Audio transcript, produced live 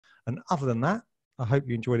And other than that, I hope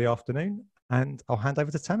you enjoy the afternoon, and I'll hand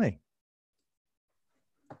over to Tammi.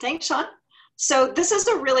 Thanks, Sean. So this is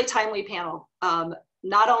a really timely panel,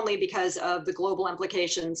 not only because of the global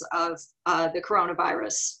implications of the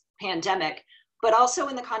coronavirus pandemic, but also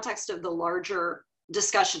in the context of the larger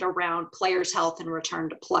discussion around players' health and return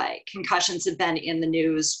to play. Concussions have been in the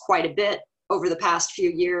news quite a bit over the past few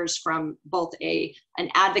years from both an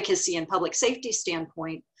advocacy and public safety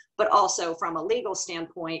standpoint, but also from a legal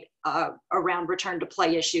standpoint around return to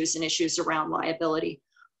play issues and issues around liability.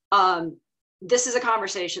 This is a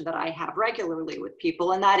conversation that I have regularly with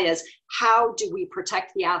people, and that is, how do we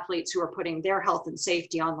protect the athletes who are putting their health and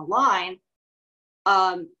safety on the line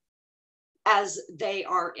as they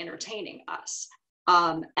are entertaining us?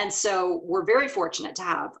 And so we're very fortunate to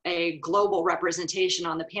have a global representation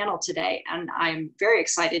on the panel today, and I'm very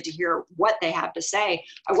excited to hear what they have to say.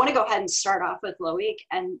 I want to go ahead and start off with Loic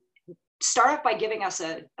and start off by giving us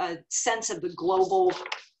a sense of the global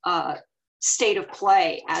state of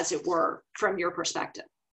play, as it were, from your perspective.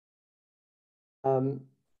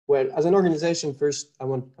 Well, as an organization, first, I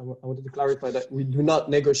wanted to clarify that we do not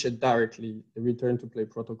negotiate directly the return to play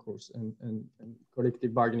protocols and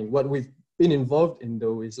collective bargaining. What we've been involved in,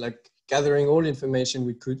 though, is like gathering all information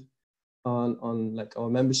we could on like our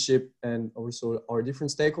membership and also our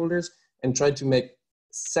different stakeholders, and try to make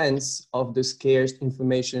sense of the scarce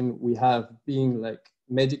information we have, being like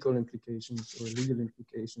medical implications or legal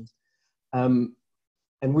implications. And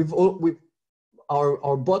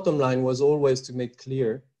our bottom line was always to make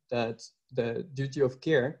clear that the duty of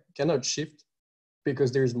care cannot shift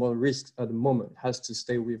because there's more risk at the moment. It has to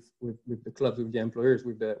stay with the clubs, with the employers,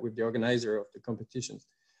 with the organizer of the competitions.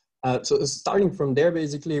 So starting from there,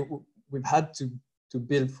 basically, we've had to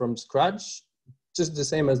build from scratch, just the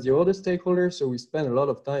same as the other stakeholders. So we spent a lot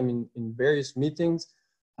of time in various meetings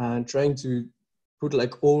and trying to put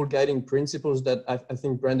like all guiding principles that I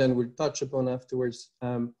think Brendan will touch upon afterwards,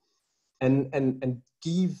 and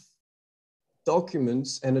give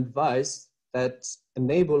documents and advice that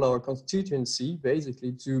enable our constituency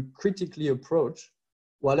basically to critically approach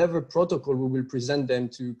whatever protocol we will present them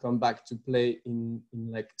to come back to play in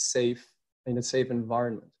a safe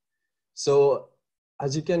environment. So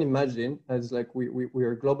as you can imagine, as like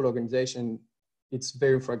we're a global organization, it's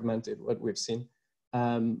very fragmented what we've seen.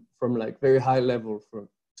 From like very high level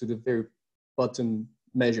to the very bottom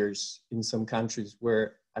measures in some countries,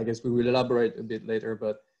 where I guess we will elaborate a bit later,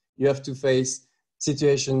 but you have to face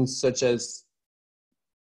situations such as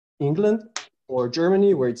England or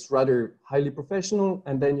Germany, where it's rather highly professional,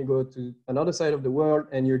 and then you go to another side of the world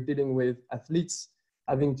and you're dealing with athletes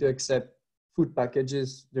having to accept food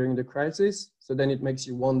packages during the crisis. So then it makes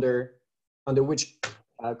you wonder under which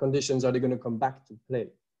conditions are they going to come back to play,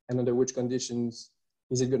 and under which conditions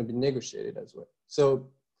is it going to be negotiated as well. So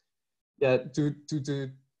yeah,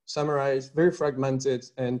 to summarize, very fragmented,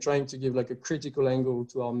 and trying to give like a critical angle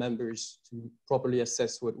to our members to properly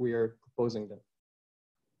assess what we are proposing them.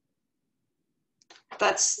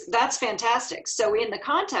 That's fantastic. So in the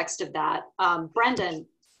context of that, Brendan,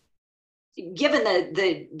 given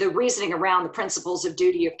the reasoning around the principles of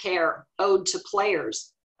duty of care owed to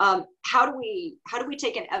players, how do we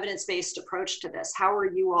take an evidence-based approach to this? How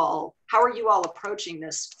are you all approaching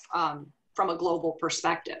this from a global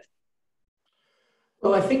perspective?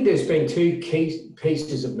 Well, I think there's been two key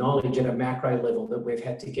pieces of knowledge at a macro level that we've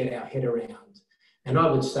had to get our head around. And I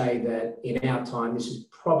would say that in our time, this has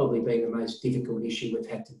probably been the most difficult issue we've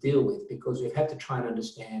had to deal with, because we've had to try and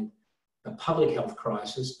understand a public health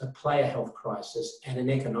crisis, a player health crisis, and an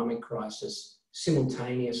economic crisis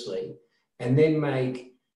simultaneously, and then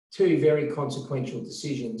make two very consequential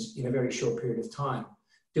decisions in a very short period of time.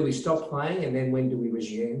 Do we stop playing, and then when do we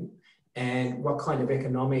resume? And what kind of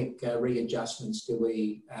economic readjustments do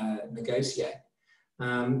we negotiate?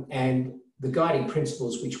 And the guiding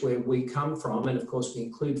principles where we come from, and of course we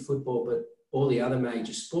include football, but all the other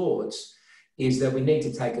major sports, is that we need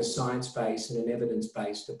to take a science-based and an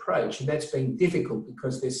evidence-based approach. And that's been difficult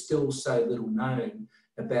because there's still so little known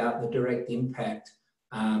about the direct impact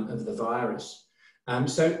of the virus.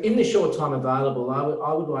 So in the short time available,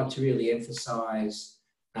 I would like to really emphasise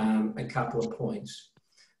a couple of points.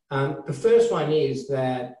 The first one is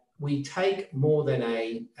that we take more than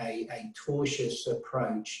a cautious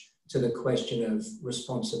approach to the question of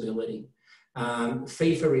responsibility.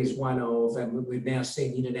 FIFA is one of, and we've now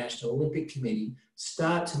seen the International Olympic Committee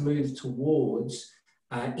start to move towards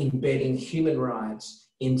embedding human rights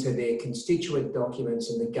into their constituent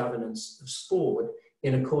documents and the governance of sport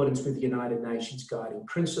in accordance with the United Nations guiding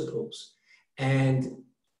principles. And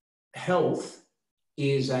health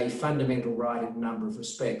is a fundamental right in a number of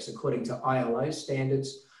respects. According to ILO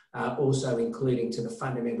standards, also including to the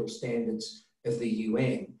fundamental standards of the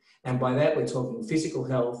UN. And by that, we're talking physical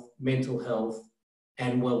health, mental health,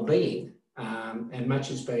 and well-being. And much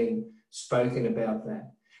has been spoken about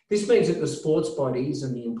that. This means that the sports bodies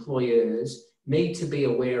and the employers need to be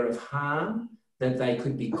aware of harm that they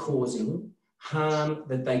could be causing, harm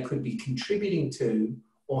that they could be contributing to,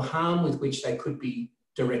 or harm with which they could be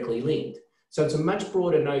directly linked. So it's a much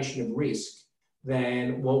broader notion of risk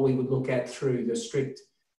than what we would look at through the strict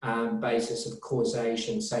basis of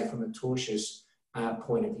causation, say from a tortious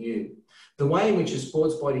point of view. The way in which a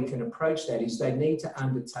sports body can approach that is they need to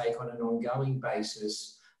undertake on an ongoing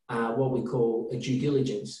basis what we call a due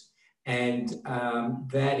diligence. And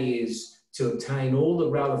that is to obtain all the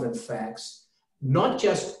relevant facts, not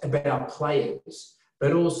just about players,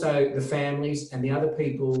 but also the families and the other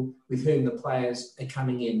people with whom the players are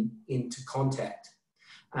coming into contact,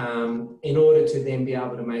 in order to then be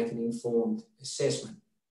able to make an informed assessment.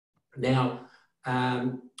 Now,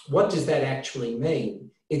 what does that actually mean?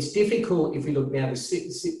 It's difficult if we look now,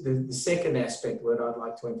 the second aspect, what I'd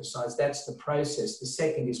like to emphasise, that's the process. The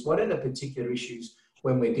second is, what are the particular issues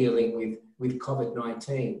when we're dealing with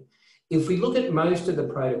COVID-19? If we look at most of the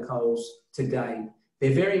protocols today,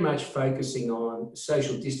 they're very much focusing on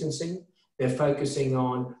social distancing. They're focusing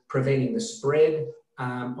on preventing the spread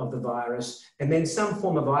of the virus, and then some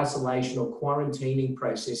form of isolation or quarantining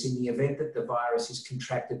process in the event that the virus is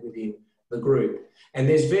contracted within the group. And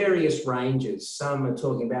there's various ranges. Some are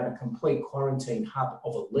talking about a complete quarantine hub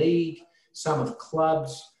of a league, some of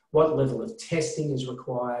clubs, what level of testing is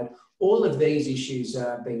required. All of these issues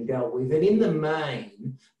are being dealt with. And in the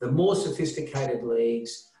main, the more sophisticated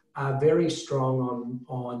leagues are very strong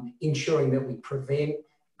on ensuring that we prevent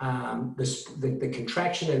the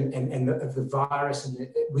contraction of the virus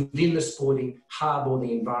within the sporting hub or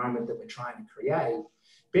the environment that we're trying to create,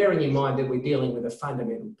 bearing in mind that we're dealing with a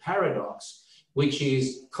fundamental paradox, which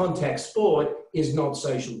is contact sport is not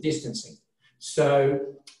social distancing. So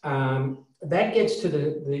that gets to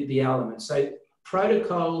the elements. So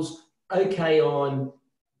protocols, okay on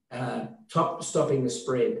stopping the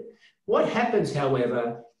spread. What happens,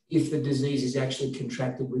 however, if the disease is actually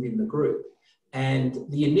contracted within the group? And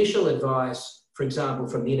the initial advice, for example,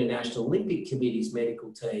 from the International Olympic Committee's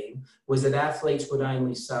medical team was that athletes would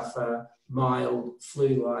only suffer mild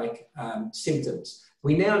flu-like symptoms.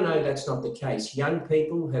 We now know that's not the case. Young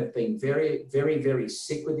people have been very, very, very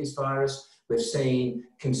sick with this virus. We've seen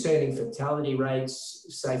concerning fatality rates,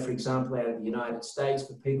 say, for example, out of the United States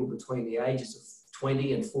for people between the ages of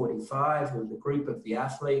 20 and 45, who are the group of the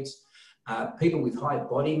athletes. People with high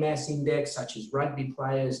body mass index, such as rugby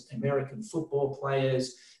players, American football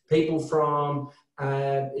players, people from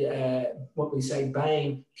what we say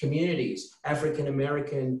BAME communities, African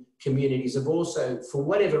American communities have also, for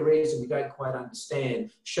whatever reason we don't quite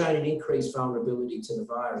understand, shown an increased vulnerability to the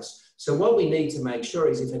virus. So what we need to make sure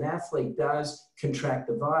is if an athlete does contract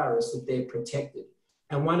the virus, that they're protected.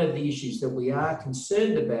 And one of the issues that we are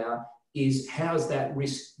concerned about is how's that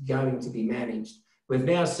risk going to be managed? We've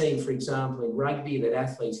now seen, for example, in rugby that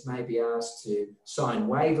athletes may be asked to sign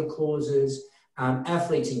waiver clauses.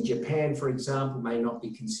 Athletes in Japan, for example, may not be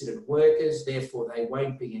considered workers, therefore they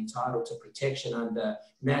won't be entitled to protection under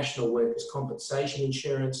national workers' compensation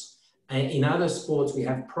insurance. And in other sports, we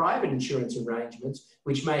have private insurance arrangements,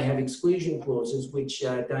 which may have exclusion clauses which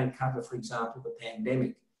don't cover, for example, the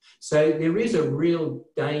pandemic. So there is a real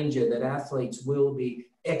danger that athletes will be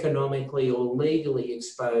economically or legally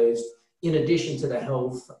exposed in addition to the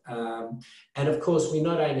health. And of course, we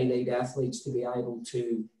not only need athletes to be able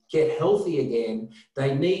to get healthy again,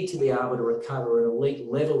 they need to be able to recover an elite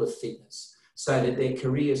level of fitness so that their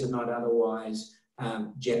careers are not otherwise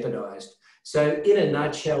jeopardised. So in a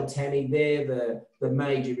nutshell, Tammi, they're the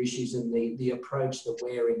major issues and the approach that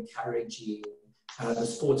we're encouraging the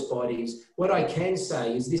sports bodies. What I can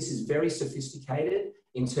say is this is very sophisticated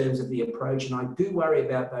in terms of the approach, and I do worry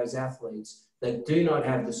about those athletes that do not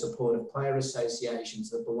have the support of player associations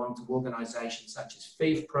that belong to organisations such as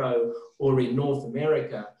FIFPRO or in North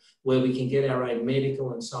America, where we can get our own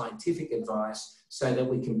medical and scientific advice so that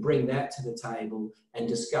we can bring that to the table and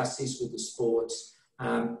discuss this with the sports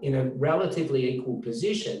in a relatively equal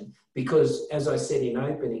position, because as I said in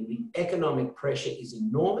opening, the economic pressure is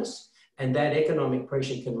enormous, and that economic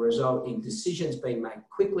pressure can result in decisions being made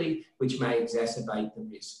quickly, which may exacerbate the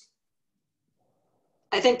risk.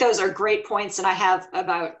 I think those are great points, and I have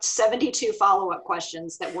about 72 follow-up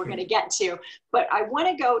questions that we're going to get to. But I want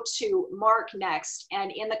to go to Mark next.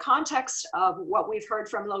 And in the context of what we've heard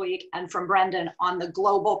from Loic and from Brendan on the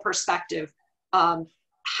global perspective,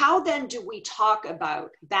 how then do we talk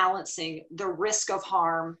about balancing the risk of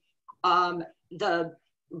harm, the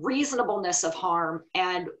reasonableness of harm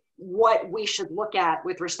and what we should look at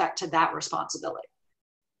with respect to that responsibility.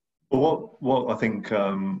 Well, what I think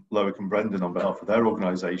Loic and Brendan, on behalf of their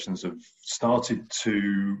organisations, have started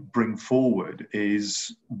to bring forward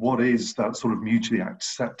is what is that sort of mutually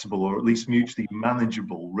acceptable, or at least mutually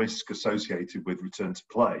manageable, risk associated with return to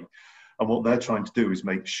play. And what they're trying to do is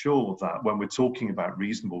make sure that when we're talking about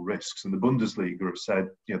reasonable risks, and the Bundesliga have said,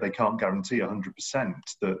 you know, they can't guarantee 100%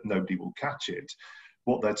 that nobody will catch it.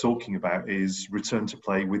 What they're talking about is return to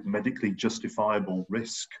play with medically justifiable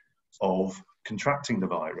risk of contracting the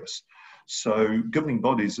virus. So governing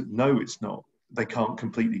bodies know it's not, they can't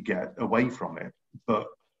completely get away from it, but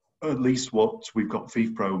at least what we've got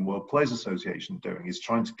FIFPRO and World Players Association doing is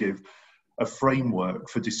trying to give a framework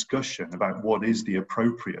for discussion about what is the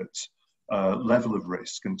appropriate level of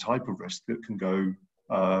risk and type of risk that can go,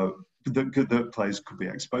 that players could be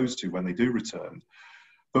exposed to when they do return.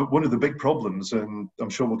 But one of the big problems, and I'm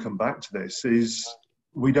sure we'll come back to this, is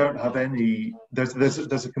we don't have any,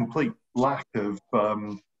 there's a complete lack of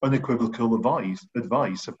unequivocal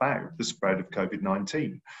advice about the spread of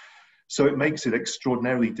COVID-19. So it makes it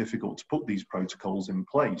extraordinarily difficult to put these protocols in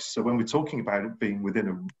place. So when we're talking about it being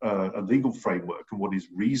within a legal framework and what is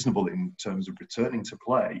reasonable in terms of returning to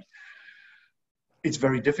play, it's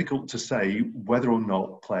very difficult to say whether or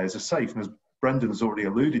not players are safe. And as Brendan has already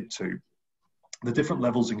alluded to, the different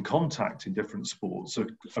levels in contact in different sports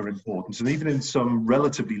are important. And even in some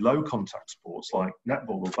relatively low contact sports like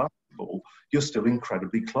netball or basketball, you're still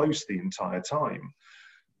incredibly close the entire time.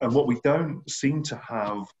 And what we don't seem to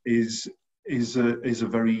have is a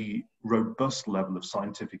very robust level of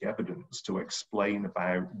scientific evidence to explain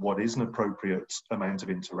about what is an appropriate amount of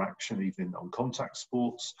interaction, even in non-contact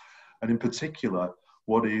sports, and in particular,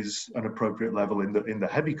 what is an appropriate level in the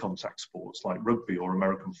heavy contact sports like rugby or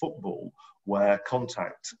American football, where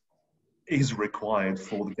contact is required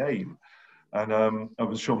for the game. And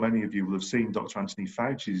I'm sure many of you will have seen Dr. Anthony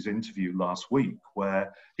Fauci's interview last week,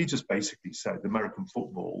 where he just basically said American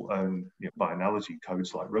football and, you know, by analogy,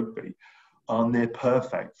 codes like rugby are near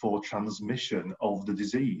perfect for transmission of the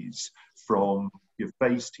disease from your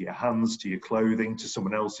face to your hands to your clothing to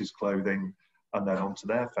someone else's clothing and then onto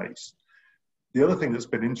their face. The other thing that's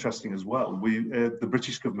been interesting as well, the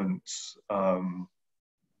British government's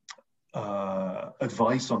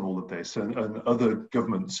advice on all of this, and other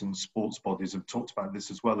governments and sports bodies have talked about this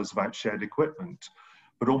as well, as about shared equipment.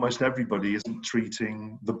 But almost everybody isn't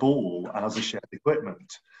treating the ball as a shared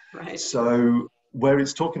equipment. Right. So where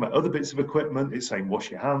it's talking about other bits of equipment, it's saying wash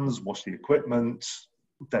your hands, wash the equipment,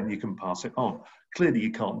 then you can pass it on. Clearly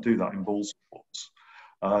you can't do that in ball sports.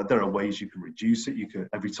 There are ways you can reduce it. You can,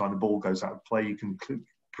 every time the ball goes out of play, you can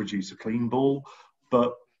produce a clean ball,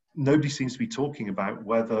 but nobody seems to be talking about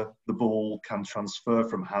whether the ball can transfer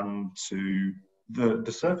from hand to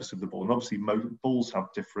the surface of the ball. And obviously balls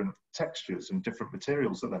have different textures and different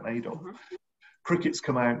materials that they're made of. Mm-hmm. Cricket's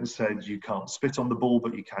come out and said you can't spit on the ball,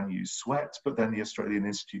 but you can use sweat. But then the Australian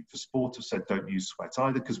Institute for Sport have said don't use sweat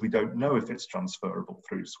either, because we don't know if it's transferable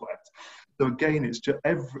through sweat. So again, it's just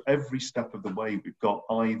every step of the way we've got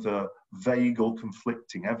either vague or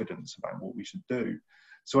conflicting evidence about what we should do.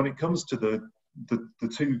 So when it comes to the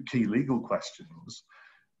two key legal questions,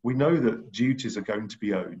 we know that duties are going to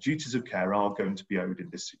be owed. Duties of care are going to be owed in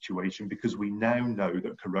this situation because we now know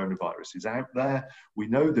that coronavirus is out there. We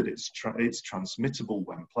know that it's transmittable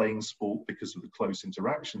when playing sport because of the close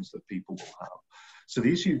interactions that people will have. So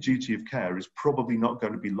the issue of duty of care is probably not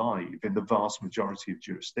going to be live in the vast majority of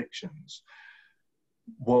jurisdictions.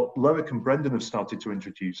 What Loic and Brendan have started to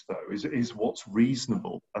introduce, though, is what's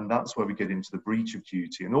reasonable, and that's where we get into the breach of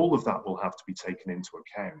duty. And all of that will have to be taken into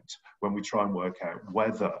account when we try and work out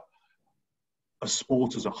whether a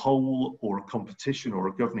sport as a whole, or a competition, or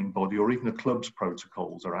a governing body, or even a club's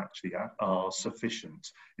protocols are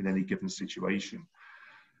sufficient in any given situation.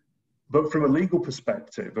 But from a legal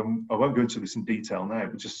perspective, and I won't go into this in detail now,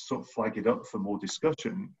 but just sort of flag it up for more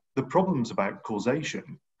discussion, the problems about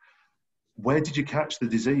causation. Where did you catch the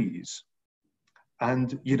disease?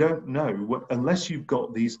 And you don't know, unless you've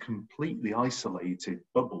got these completely isolated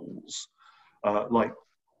bubbles, like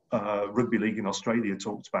Rugby League in Australia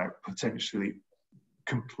talked about potentially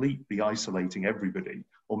completely isolating everybody,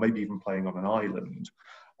 or maybe even playing on an island.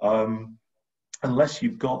 Unless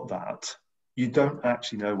you've got that, you don't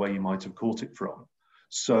actually know where you might have caught it from.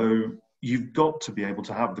 So you've got to be able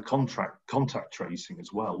to have the contact tracing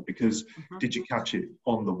as well, because did you catch it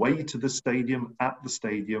on the way to the stadium, at the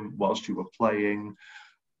stadium, whilst you were playing?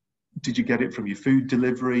 Did you get it from your food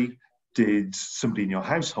delivery? Did somebody in your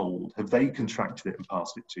household, have they contracted it and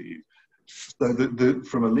passed it to you? So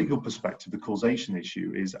from a legal perspective, the causation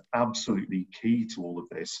issue is absolutely key to all of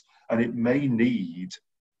this, and it may need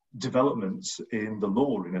developments in the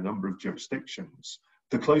law in a number of jurisdictions.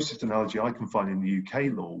 The closest analogy I can find in the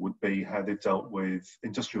UK law would be how they've dealt with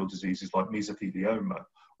industrial diseases like mesothelioma,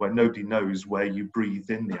 where nobody knows where you breathe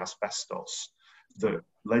in the asbestos that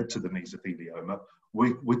led to the mesothelioma.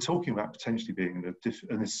 We're talking about potentially being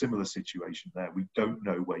in a similar situation there. We don't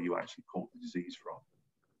know where you actually caught the disease from.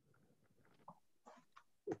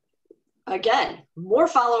 Again, more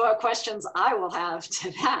follow-up questions I will have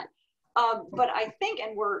to that. But I think,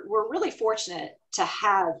 and we're really fortunate to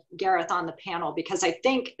have Gareth on the panel, because I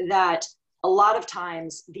think that a lot of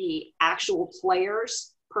times the actual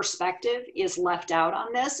players' perspective is left out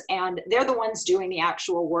on this, and they're the ones doing the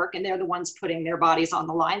actual work, and they're the ones putting their bodies on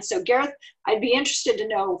the line. So Gareth, I'd be interested to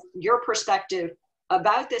know your perspective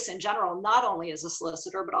about this in general, not only as a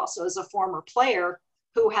solicitor, but also as a former player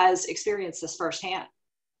who has experienced this firsthand.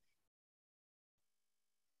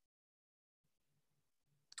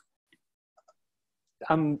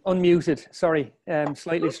 I'm unmuted, sorry,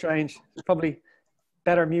 slightly strange. Probably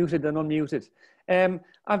better muted than unmuted.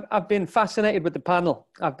 I've been fascinated with the panel.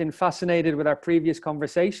 I've been fascinated with our previous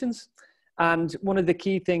conversations. And one of the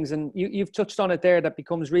key things, and you've touched on it there, that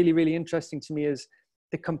becomes really, really interesting to me is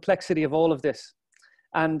the complexity of all of this.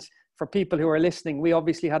 And for people who are listening, we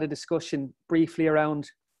obviously had a discussion briefly around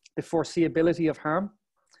the foreseeability of harm,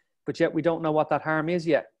 but yet we don't know what that harm is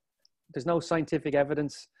yet. There's no scientific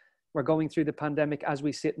evidence. We're going through the pandemic as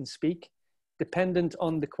we sit and speak. Dependent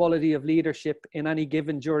on the quality of leadership in any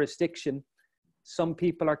given jurisdiction, some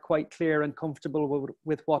people are quite clear and comfortable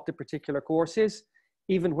with what the particular course is,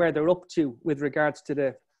 even where they're up to with regards to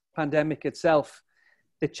the pandemic itself.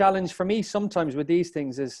 The challenge for me sometimes with these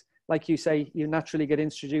things is, like you say, you naturally get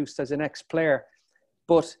introduced as an ex-player,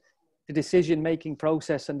 but the decision-making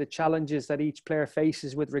process and the challenges that each player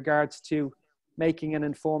faces with regards to making an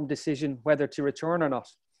informed decision whether to return or not.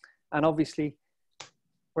 And obviously,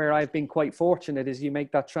 where I've been quite fortunate is you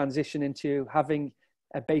make that transition into having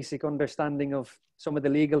a basic understanding of some of the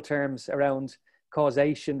legal terms around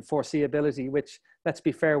causation, foreseeability, which, let's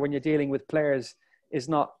be fair, when you're dealing with players, is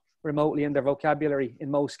not remotely in their vocabulary in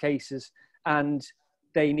most cases. And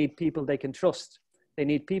they need people they can trust. They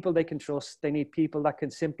need people they can trust. They need people that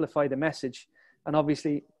can simplify the message. And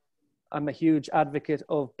obviously, I'm a huge advocate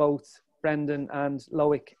of both Brendan and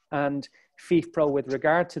Loic and FIFPRO with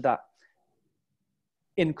regard to that.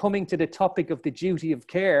 In coming to the topic of the duty of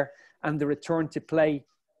care and the return to play,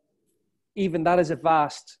 even that is a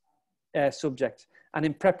vast subject. And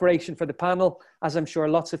in preparation for the panel, as I'm sure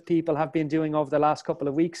lots of people have been doing over the last couple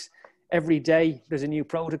of weeks, every day there's a new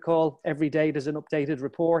protocol, every day there's an updated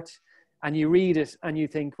report, and you read it and you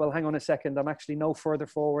think, well, hang on a second, I'm actually no further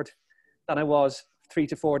forward than I was 3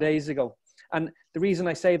 to 4 days ago. And the reason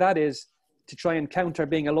I say that is to try and counter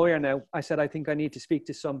being a lawyer now. I said, I think I need to speak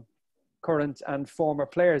to some current and former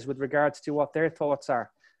players with regards to what their thoughts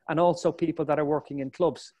are, and also people that are working in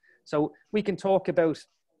clubs. So we can talk about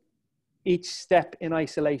each step in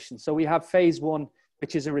isolation. So we have phase one,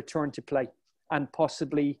 which is a return to play, and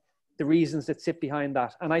possibly the reasons that sit behind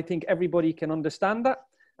that. And I think everybody can understand that.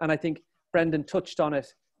 And I think Brendan touched on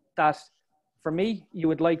it, that for me, you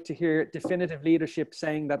would like to hear definitive leadership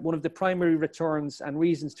saying that one of the primary returns and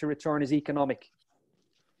reasons to return is economic.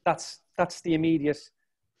 That's the immediate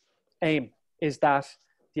aim, is that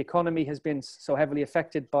the economy has been so heavily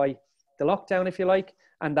affected by the lockdown, if you like,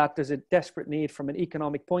 and that there's a desperate need from an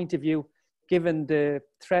economic point of view, given the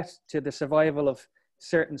threat to the survival of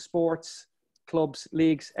certain sports, clubs,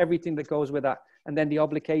 leagues, everything that goes with that, and then the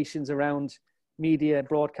obligations around media,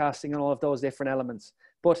 broadcasting, and all of those different elements.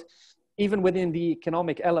 But even within the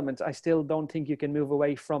economic element, I still don't think you can move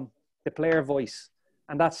away from the player voice.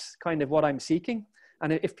 And that's kind of what I'm seeking.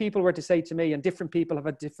 And if people were to say to me, and different people have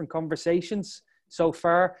had different conversations so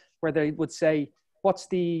far, where they would say, what's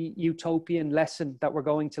the utopian lesson that we're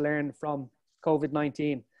going to learn from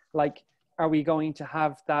COVID-19? Like, are we going to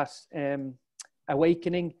have that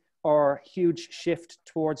awakening or huge shift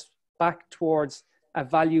back towards a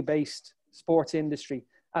value-based sports industry,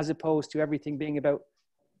 as opposed to everything being about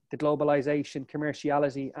the globalization,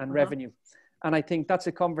 commerciality, and revenue? And I think that's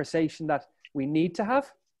a conversation that we need to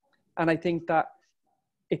have. And I think that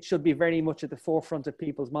it should be very much at the forefront of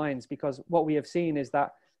people's minds, because what we have seen is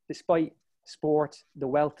that despite sport, the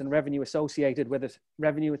wealth and revenue associated with it,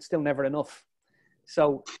 it's still never enough.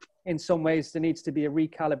 So in some ways, there needs to be a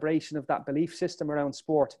recalibration of that belief system around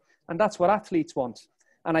sport. And that's what athletes want.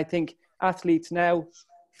 And I think athletes now,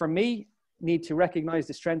 for me, need to recognize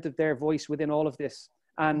the strength of their voice within all of this.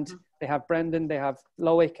 And they have Brendan, they have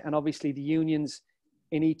Loic, and obviously the unions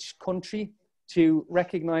in each country to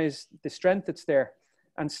recognize the strength that's there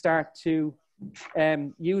and start to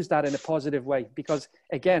use that in a positive way. Because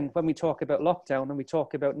again, when we talk about lockdown and we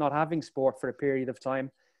talk about not having sport for a period of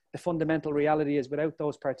time, the fundamental reality is without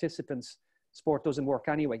those participants, sport doesn't work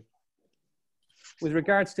anyway. With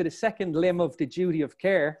regards to the second limb of the duty of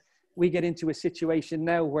care, we get into a situation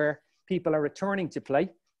now where people are returning to play,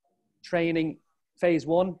 training phase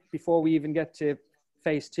 1 before we even get to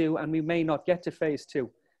phase 2, and we may not get to phase 2.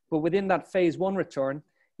 But within that phase 1 return,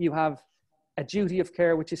 you have a duty of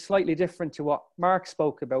care which is slightly different to what Mark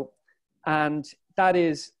spoke about. And that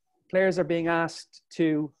is, players are being asked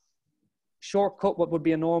to shortcut what would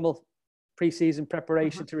be a normal pre-season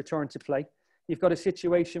preparation to return to play. You've got a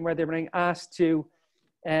situation where they're being asked to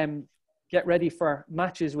get ready for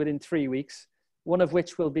matches within 3 weeks, one of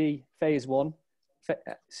which will be phase 1,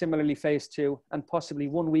 similarly phase 2, and possibly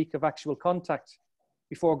 1 week of actual contact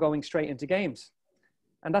before going straight into games.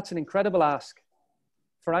 And that's an incredible ask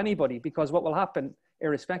for anybody, because what will happen,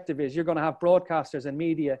 irrespective, is you're going to have broadcasters and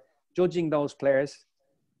media judging those players,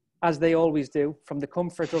 as they always do, from the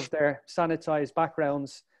comfort of their sanitized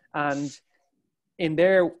backgrounds and in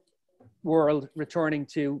their world returning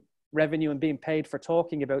to revenue and being paid for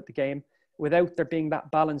talking about the game, without there being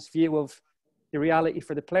that balanced view of the reality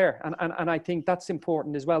for the player. And I think that's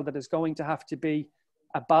important as well, that there's going to have to be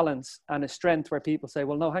a balance and a strength where people say,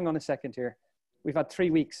 well, no, hang on a second here. We've had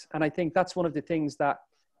 3 weeks. And I think that's one of the things that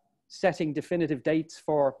setting definitive dates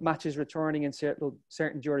for matches returning in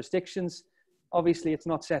certain jurisdictions, obviously it's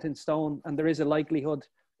not set in stone, and there is a likelihood,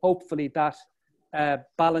 hopefully, that a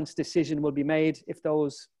balanced decision will be made if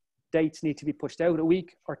those dates need to be pushed out a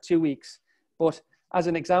week or 2 weeks. But as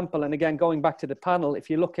an example, and again, going back to the panel, if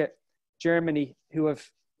you look at Germany, who have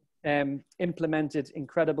implemented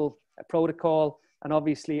incredible protocol and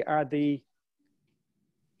obviously are the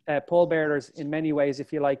pallbearers in many ways,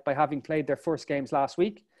 if you like, by having played their first games last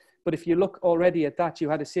week. But if you look already at that, you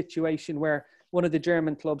had a situation where one of the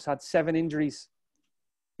German clubs had 7 injuries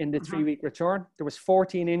in the 3-week return. There was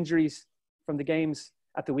 14 injuries from the games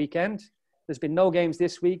at the weekend. There's been no games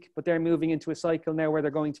this week, but they're moving into a cycle now where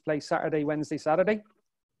they're going to play Saturday, Wednesday, Saturday.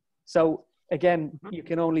 So again, you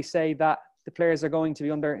can only say that the players are going to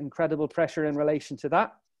be under incredible pressure in relation to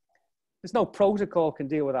that. There's no protocol can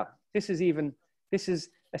deal with that. This is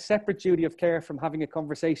a separate duty of care from having a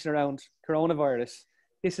conversation around coronavirus.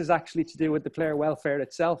 This is actually to do with the player welfare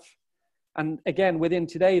itself. And again, within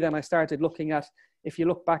today, then I started looking at, if you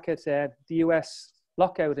look back at the US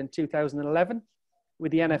lockout in 2011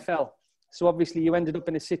 with the NFL. So obviously you ended up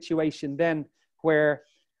in a situation then where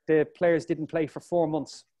the players didn't play for 4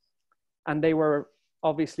 months. And they were,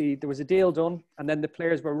 obviously, there was a deal done, and then the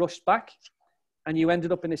players were rushed back. And you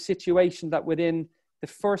ended up in a situation that within the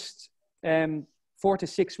first 4 to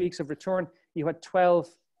 6 weeks of return, you had 12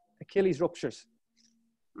 Achilles ruptures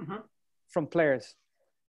from players.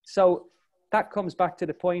 So that comes back to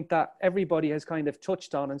the point that everybody has kind of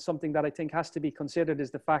touched on, and something that I think has to be considered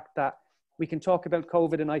is the fact that we can talk about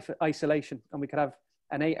COVID in isolation, and we could have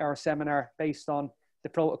an 8-hour seminar based on the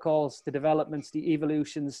protocols, the developments, the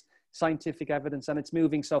evolutions, scientific evidence, and it's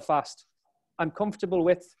moving so fast. I'm comfortable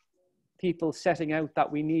with people setting out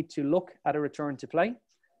that we need to look at a return to play.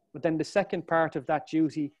 But then the second part of that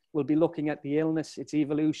duty will be looking at the illness, its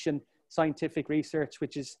evolution, scientific research,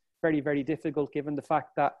 which is very, very difficult given the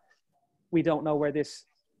fact that we don't know where this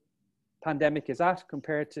pandemic is at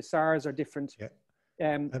compared to SARS or different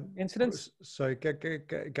incidents. So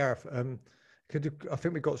Gareth, I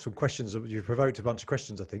think we've got some questions. You've provoked a bunch of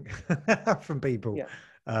questions, I think, from people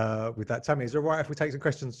with that. Tammi, is it all right if we take some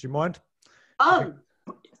questions? Do you mind?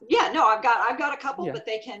 Yeah, no, I've got a couple, but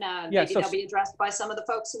they can maybe they'll be addressed by some of the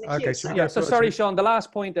folks in the queue. So sorry, Sean, the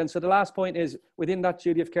last point then. So the last point is within that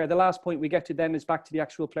duty of care, the last point we get to then is back to the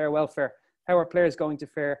actual player welfare. How are players going to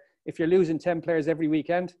fare? If you're losing 10 players every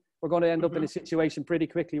weekend, we're going to end up in a situation pretty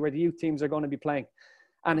quickly where the youth teams are going to be playing.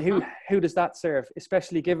 And who does that serve?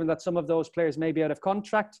 Especially given that some of those players may be out of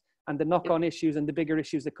contract and the knock-on issues and the bigger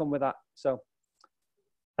issues that come with that. So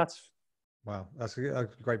that's... Wow, that's a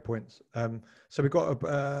great point. So we've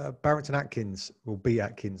got Barrington Atkins, or B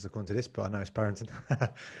Atkins according to this, but I know it's Barrington.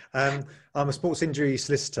 I'm a sports injury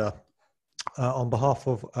solicitor on behalf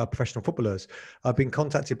of professional footballers. I've been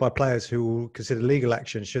contacted by players who will consider legal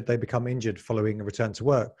action should they become injured following a return to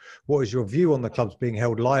work. What is your view on the clubs being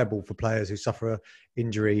held liable for players who suffer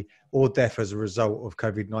injury or death as a result of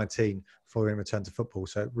COVID-19 following return to football?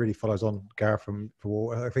 So it really follows on, Gareth,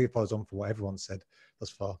 I think it follows on from what everyone said thus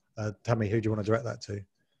far. Tammi, who do you want to direct that to?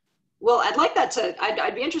 Well, I'd like that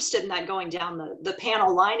I'd be interested in that going down the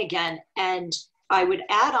panel line again. And I would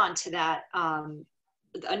add on to that,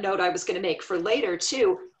 a note I was going to make for later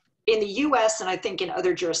too. In the US, and I think in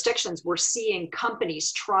other jurisdictions, we're seeing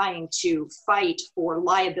companies trying to fight for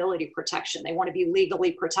liability protection. They want to be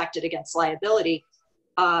legally protected against liability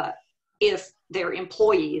if their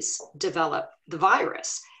employees develop the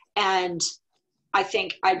virus. And I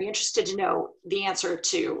think I'd be interested to know the answer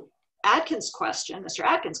to Adkins' question, Mr.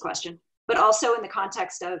 Adkins' question, but also in the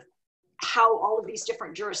context of how all of these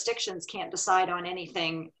different jurisdictions can't decide on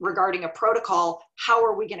anything regarding a protocol. How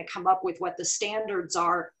are we going to come up with what the standards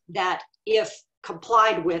are that, if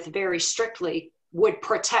complied with very strictly, would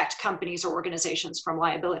protect companies or organizations from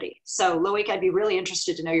liability? So Loic, I'd be really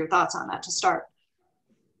interested to know your thoughts on that to start.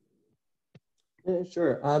 Yeah,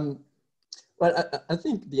 sure. Well, I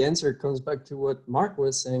think the answer comes back to what Mark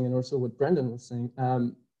was saying and also what Brendan was saying.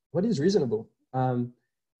 What is reasonable?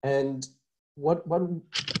 And what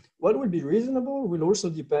would be reasonable will also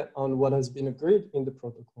depend on what has been agreed in the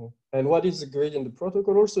protocol. And what is agreed in the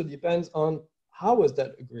protocol also depends on how was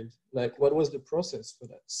that agreed? Like, what was the process for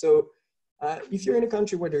that? So if you're in a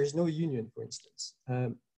country where there is no union, for instance,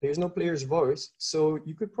 there's no player's voice. So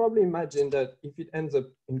you could probably imagine that if it ends up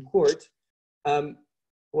in court,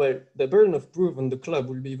 well, the burden of proof on the club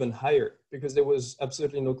will be even higher because there was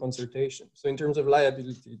absolutely no consultation. So in terms of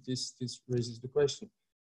liability, this raises the question.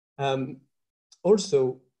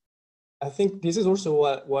 Also, I think this is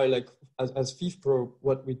also why like, as FIFPRO,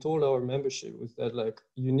 what we told our membership was that, like,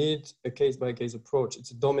 you need a case-by-case approach.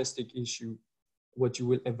 It's a domestic issue, what you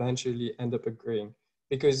will eventually end up agreeing.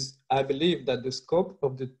 Because I believe that the scope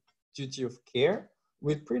of the duty of care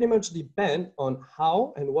will pretty much depend on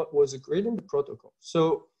how and what was agreed in the protocol.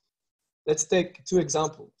 So let's take two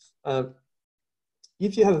examples.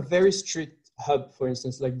 If you have a very strict hub, for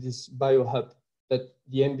instance, like this biohub that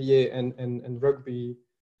the NBA and rugby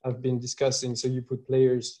have been discussing, so you put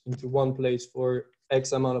players into one place for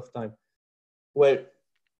X amount of time. Well,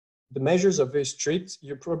 the measures are very strict.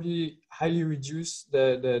 You probably highly reduce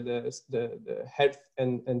the health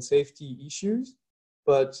and safety issues,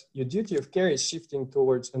 but your duty of care is shifting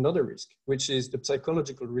towards another risk, which is the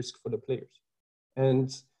psychological risk for the players.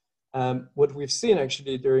 And what we've seen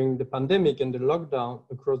actually during the pandemic and the lockdown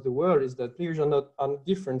across the world is that players are not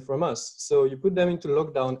different from us. So you put them into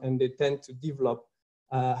lockdown and they tend to develop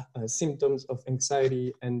symptoms of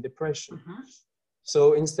anxiety and depression. Mm-hmm.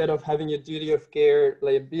 So instead of having a duty of care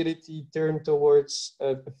liability turn towards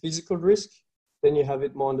a physical risk, then you have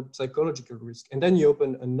it more on the psychological risk. And then you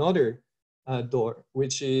open another door,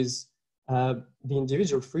 which is the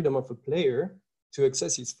individual freedom of a player to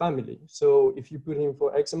access his family. So if you put him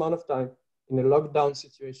for X amount of time in a lockdown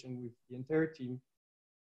situation with the entire team,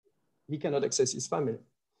 he cannot access his family.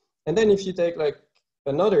 And then if you take like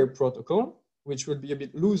another protocol, which would be a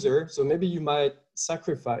bit looser, so maybe you might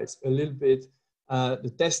sacrifice a little bit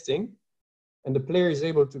the testing, and the player is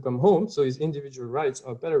able to come home, so his individual rights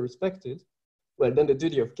are better respected, well, then the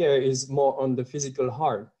duty of care is more on the physical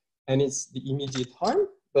harm. And it's the immediate harm,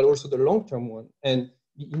 but also the long-term one. And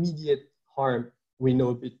the immediate harm we know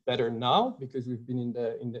a bit better now because we've been in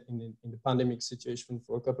the pandemic situation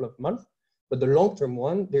for a couple of months. But the long-term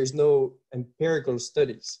one, there's no empirical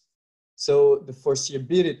studies. So the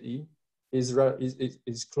foreseeability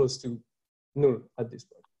is close to null at this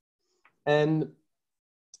point. And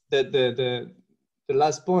the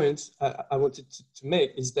last point I wanted to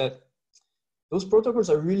make is that those protocols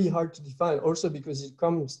are really hard to define also because it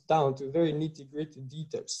comes down to very nitty-gritty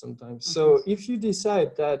details sometimes. So if you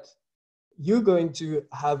decide that you're going to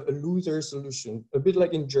have a loser solution, a bit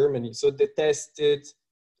like in Germany, so they tested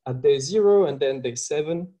at day 0 and then day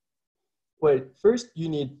 7. Well, first you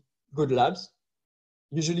need good labs.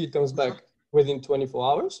 Usually it comes back within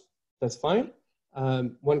 24 hours. That's fine.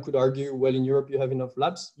 One could argue, well, in Europe you have enough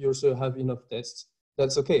labs. You also have enough tests.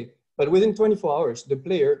 That's okay. But within 24 hours, the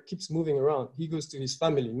player keeps moving around. He goes to his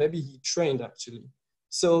family. Maybe he trained actually.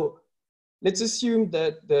 So let's assume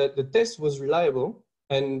that the test was reliable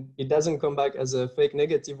and it doesn't come back as a fake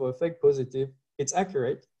negative or a fake positive. It's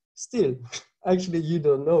accurate. Still, actually, you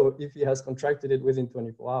don't know if he has contracted it within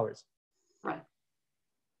 24 hours. Right.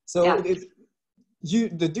 So yeah.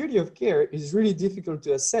 The duty of care is really difficult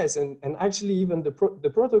to assess. And actually, even the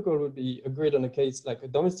protocol would be agreed on a case like a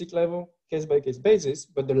domestic level, case-by-case basis.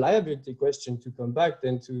 But the liability question, to come back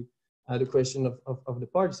then to the question of the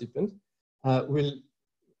participant, will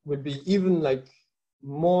be even like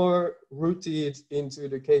more rooted into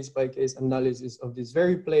the case-by-case analysis of this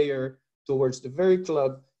very player towards the very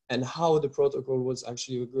club and how the protocol was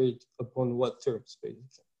actually agreed upon what terms,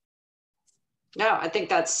 basically. No, I think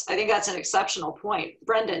that's an exceptional point.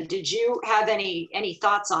 Brendan, did you have any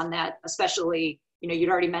thoughts on that? Especially, you'd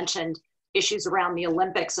already mentioned issues around the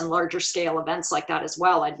Olympics and larger scale events like that as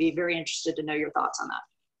well. I'd be very interested to know your thoughts on that.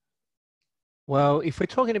 Well, if we're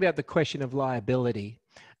talking about the question of liability,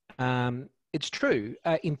 it's true.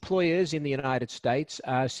 Employers in the United States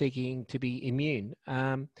are seeking to be immune.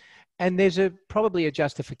 And there's probably a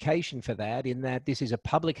justification for that, in that this is a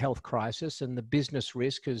public health crisis and the business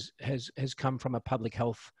risk has come from a public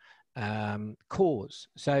health cause.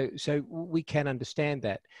 So we can understand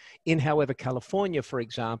that. In, however, California, for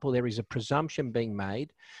example, there is a presumption being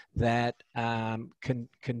made that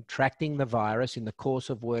contracting the virus in the course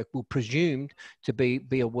of work will presumed to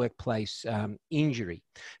be a workplace injury.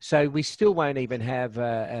 So we still won't even have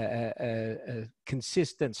a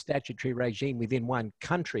consistent statutory regime within one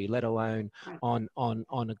country, let alone on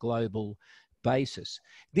a global basis.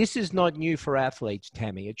 This is not new for athletes,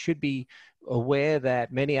 Tammi. It should be aware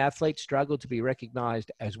that many athletes struggle to be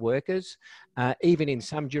recognised as workers. Even in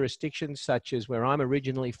some jurisdictions, such as where I'm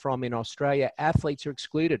originally from in Australia, athletes are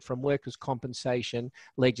excluded from workers' compensation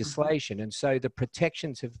legislation. And so the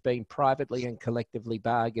protections have been privately and collectively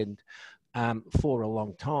bargained for a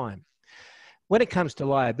long time. When it comes to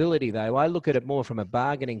liability, though, I look at it more from a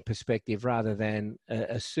bargaining perspective rather than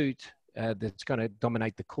a suit that's going to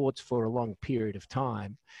dominate the courts for a long period of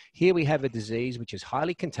time. Here we have a disease which is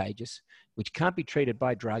highly contagious, which can't be treated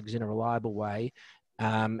by drugs in a reliable way,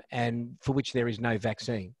 and for which there is no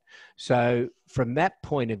vaccine. So from that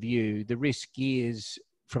point of view, the risk is,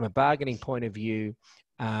 from a bargaining point of view,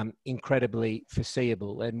 incredibly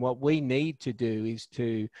foreseeable. And what we need to do is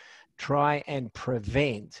to try and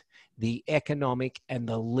prevent the economic and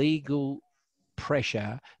the legal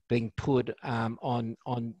pressure being put on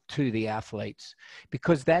to the athletes,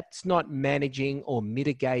 because that's not managing or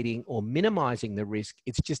mitigating or minimizing the risk.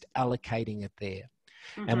 It's just allocating it there.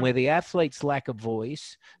 And where the athletes lack a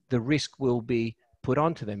voice, the risk will be put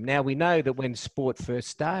onto them. Now, we know that when sport first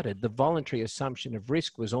started, the voluntary assumption of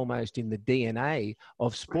risk was almost in the DNA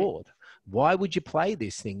of sport. Why would you play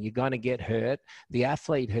this thing? You're going to get hurt. The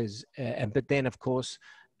athlete has, but then of course,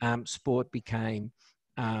 sport became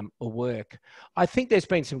a work. I think there's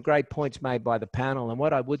been some great points made by the panel, and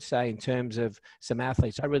what I would say in terms of some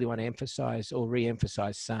athletes, I really want to emphasize or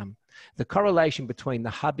re-emphasize some. The correlation between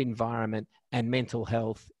the hub environment and mental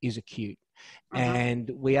health is acute.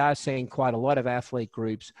 And we are seeing quite a lot of athlete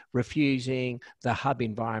groups refusing the hub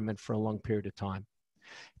environment for a long period of time.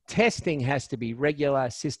 Testing has to be regular,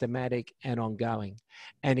 systematic, and ongoing.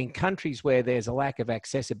 And in countries where there's a lack of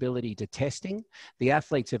accessibility to testing, the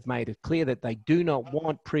athletes have made it clear that they do not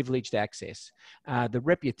want privileged access. The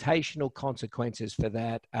reputational consequences for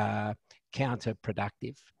that are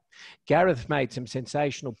counterproductive. Gareth made some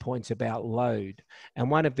sensational points about load.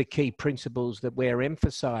 And one of the key principles that we're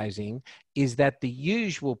emphasizing is that the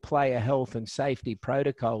usual player health and safety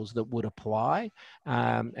protocols that would apply,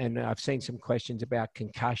 and I've seen some questions about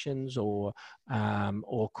concussions or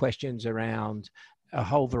questions around a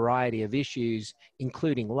whole variety of issues,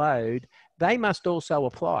 including load, they must also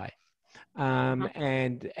apply.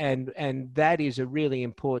 And that is a really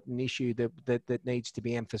important issue that needs to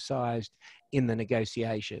be emphasized in the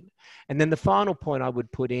negotiation. And then the final point I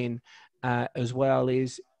would put in as well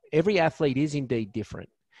is every athlete is indeed different,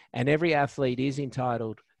 and every athlete is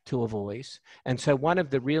entitled to a voice. And so one of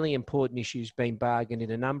the really important issues being bargained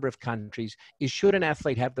in a number of countries is, should an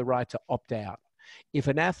athlete have the right to opt out? If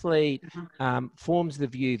an athlete forms the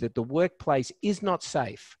view that the workplace is not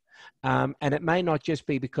safe, and it may not just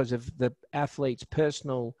be because of the athlete's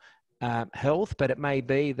personal health, but it may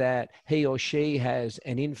be that he or she has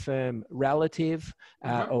an infirm relative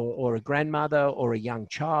or a grandmother or a young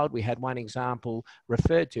child. We had one example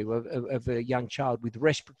referred to of a young child with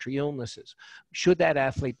respiratory illnesses. Should that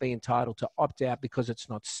athlete be entitled to opt out because it's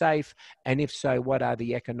not safe? And if so, what are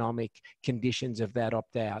the economic conditions of that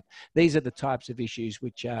opt out? These are the types of issues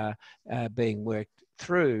which are being worked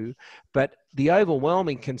through. But the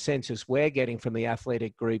overwhelming consensus we're getting from the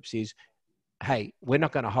athletic groups is, hey, we're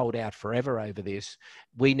not going to hold out forever over this.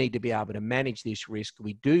 We need to be able to manage this risk.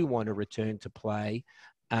 We do want to return to play.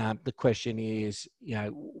 The question is, you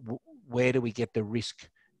know, where do we get the risk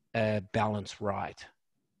balance right?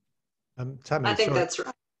 Tammi, I think that's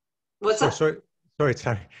right. What's that? Sorry,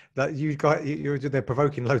 Tammi. That they're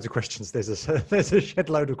provoking loads of questions. There's a shed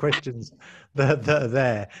load of questions that are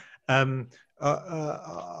there.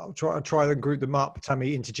 I'll try and group them up.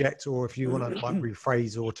 Tammi, interject, or if you want to like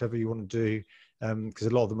rephrase or whatever you want to do, because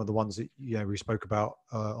a lot of them are the ones that we spoke about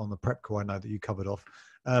on the prep call. I know that you covered off.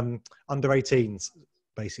 Under 18s,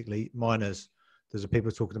 basically minors. There's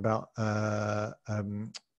people talking about.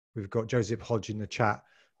 We've got Joseph Hodge in the chat.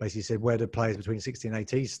 Basically said, where do players between 16 and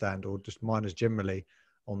 18 stand, or just minors generally,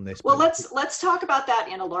 on this. Well, let's talk about that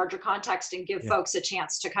in a larger context and give folks a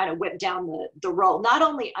chance to kind of whip down the role, not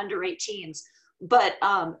only under 18s, but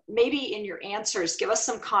maybe in your answers, give us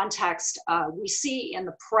some context. We see in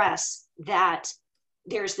the press that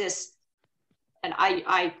there's this, and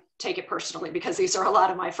I take it personally because these are a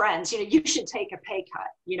lot of my friends, you should take a pay cut,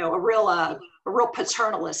 a real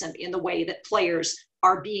paternalism in the way that players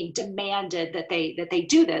are being demanded that they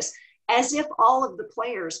do this, as if all of the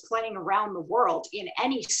players playing around the world in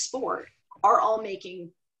any sport are all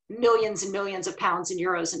making millions and millions of pounds and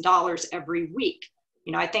euros and dollars every week.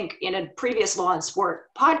 I think in a previous Law and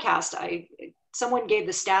Sport podcast, someone gave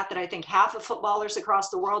the stat that I think half of footballers across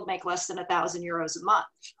the world make less than €1,000 a month.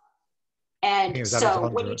 And so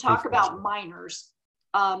when you talk about minors,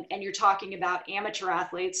 and you're talking about amateur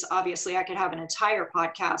athletes, obviously I could have an entire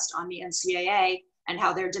podcast on the NCAA and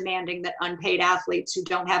how they're demanding that unpaid athletes who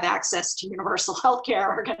don't have access to universal health care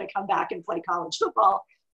are going to come back and play college football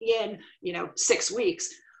in 6 weeks.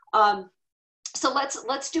 So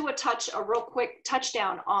let's do a real quick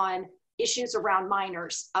touchdown on issues around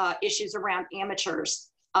minors, issues around amateurs,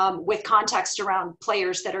 with context around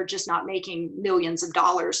players that are just not making millions of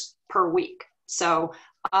dollars per week. So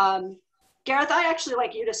Gareth, I'd actually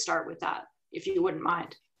like you to start with that, if you wouldn't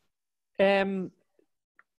mind.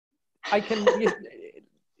 I can,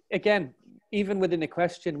 again, even within a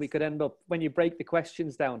question, we could end up, when you break the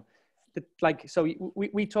questions down, so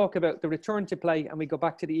we talk about the return to play and we go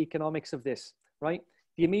back to the economics of this, right?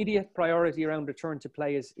 The immediate priority around return to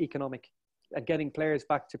play is economic, getting players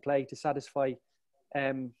back to play to satisfy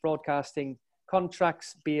broadcasting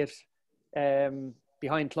contracts, be it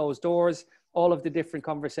behind closed doors, all of the different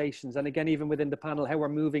conversations. And again, even within the panel, how we're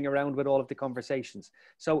moving around with all of the conversations.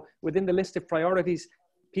 So within the list of priorities,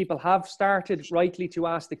 people have started rightly to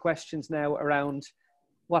ask the questions now around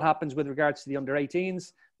what happens with regards to the under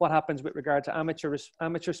 18s, what happens with regard to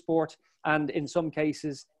amateur sport, and in some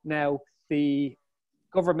cases now the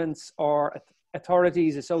governments or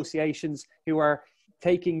authorities, associations who are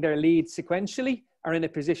taking their lead sequentially are in a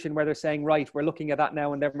position where they're saying, right, we're looking at that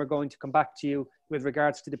now and then we're going to come back to you with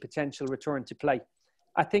regards to the potential return to play.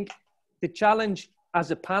 I think the challenge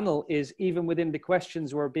as a panel is, even within the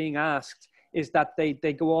questions we're being asked, is that they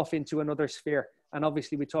go off into another sphere. And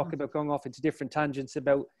obviously we talk about going off into different tangents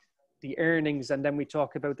about the earnings, and then we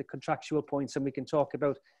talk about the contractual points, and we can talk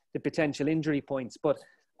about the potential injury points. But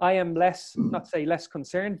I am less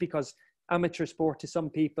concerned, because amateur sport to some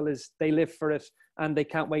people is they live for it and they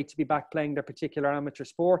can't wait to be back playing their particular amateur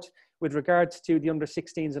sport. With regards to the under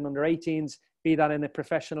 16s and under 18s, be that in a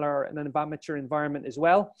professional or in an amateur environment as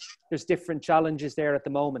well, there's different challenges there at the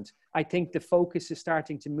moment. I think the focus is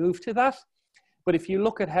starting to move to that. But if you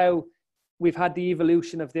look at how we've had the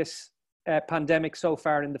evolution of this pandemic so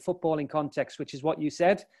far in the footballing context, which is what you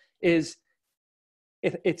said, is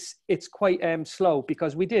it's quite slow,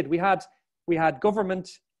 because we had government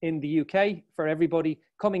in the UK, for everybody,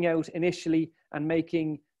 coming out initially and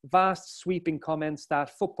making vast sweeping comments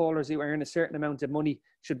that footballers who earn a certain amount of money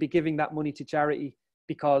should be giving that money to charity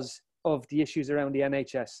because of the issues around the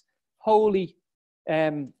NHS. Wholly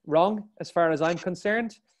wrong as far as I'm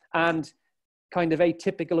concerned, and kind of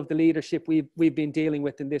atypical of the leadership we've been dealing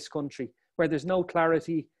with in this country, where there's no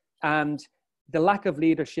clarity, and the lack of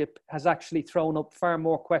leadership has actually thrown up far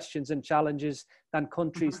more questions and challenges than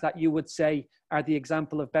countries that you would say are the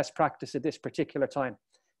example of best practice at this particular time.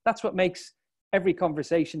 That's what makes every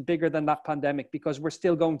conversation bigger than that pandemic, because we're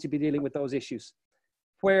still going to be dealing with those issues.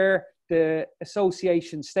 Where the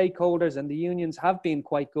association stakeholders and the unions have been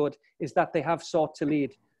quite good is that they have sought to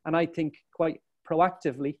lead, and I think quite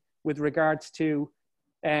proactively, with regards to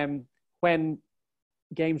when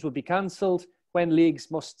games will be cancelled, when leagues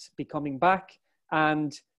must be coming back,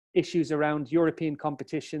 and issues around European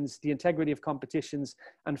competitions, the integrity of competitions,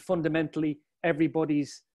 and fundamentally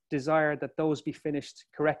everybody's desire that those be finished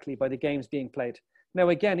correctly by the games being played. Now,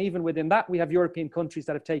 again, even within that, we have European countries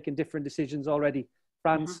that have taken different decisions already,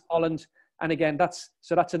 France, Holland, and again, that's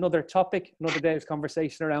another topic, another day's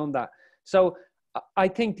conversation around that. So I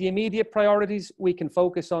think the immediate priorities we can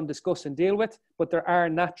focus on, discuss and deal with, but there are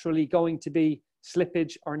naturally going to be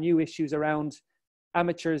slippage or new issues around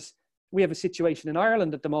amateurs. We have a situation in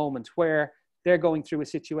Ireland at the moment where they're going through a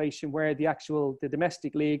situation where the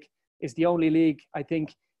domestic league is the only league, I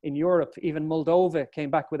think, in Europe. Even Moldova came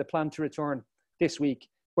back with a plan to return this week,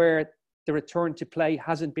 where the return to play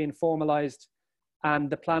hasn't been formalised and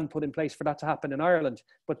the plan put in place for that to happen in Ireland.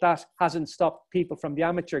 But that hasn't stopped people from the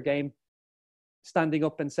amateur game standing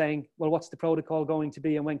up and saying, well, what's the protocol going to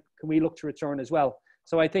be, and when can we look to return as well?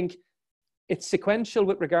 So I think it's sequential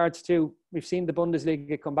with regards to, we've seen the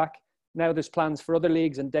Bundesliga come back. Now there's plans for other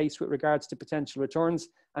leagues and dates with regards to potential returns.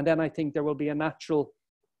 And then I think there will be a natural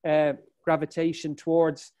gravitation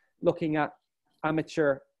towards looking at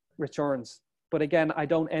amateur returns. But again, I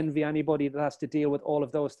don't envy anybody that has to deal with all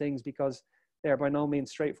of those things, because they're by no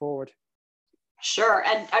means straightforward. Sure.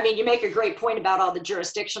 And I mean, you make a great point about all the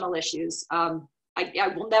jurisdictional issues.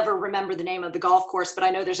 I will never remember the name of the golf course, but I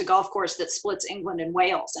know there's a golf course that splits England and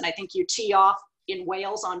Wales. And I think you tee off in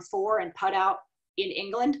Wales on 4 and putt out in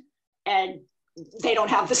England, and they don't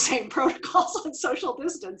have the same protocols on social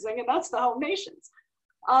distancing, and that's the home nations.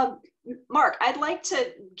 Mark, I'd like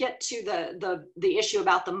to get to the issue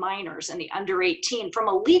about the minors and the under 18 from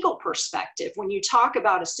a legal perspective. When you talk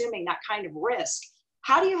about assuming that kind of risk,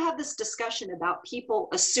 how do you have this discussion about people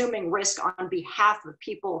assuming risk on behalf of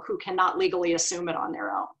people who cannot legally assume it on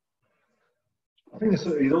their own? I think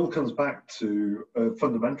it all comes back to a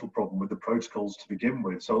fundamental problem with the protocols to begin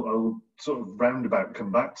with. So I'll sort of roundabout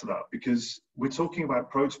come back to that, because we're talking about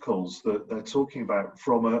protocols that they're talking about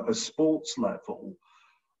from a sports level,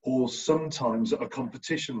 or sometimes at a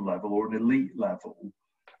competition level or an elite level.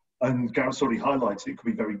 And Gareth's already highlighted it could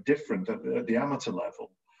be very different at the amateur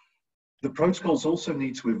level. The protocols also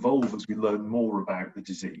need to evolve as we learn more about the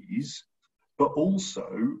disease, but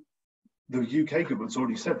also the UK government's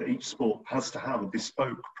already said that each sport has to have a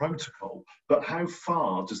bespoke protocol, but how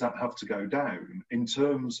far does that have to go down in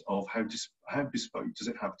terms of how bespoke does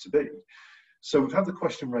it have to be? So we've had the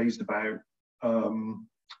question raised about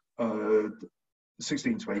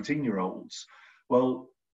 16 to 18-year-olds. Well,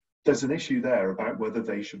 there's an issue there about whether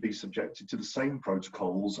they should be subjected to the same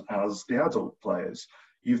protocols as the adult players.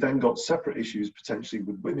 You've then got separate issues potentially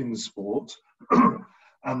with women's sport.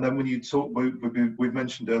 And then when you talk, we've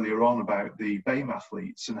mentioned earlier on about the BAME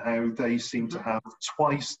athletes and how they seem to have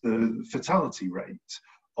twice the fatality rate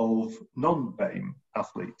of non-BAME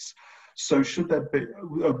athletes. So should there be,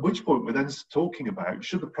 at which point we're then talking about,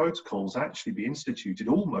 should the protocols actually be instituted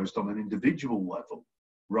almost on an individual level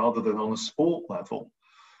rather than on a sport level?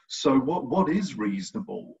 So what is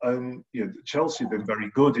reasonable? You know, Chelsea have been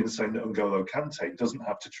very good in saying that N'Golo Kante doesn't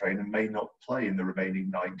have to train and may not play in the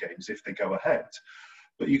remaining 9 games if they go ahead.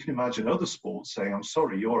 But you can imagine other sports saying, I'm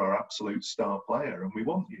sorry, you're our absolute star player and we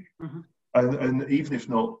want you. And even if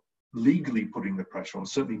not legally putting the pressure on,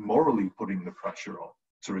 certainly morally putting the pressure on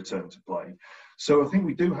to return to play. So I think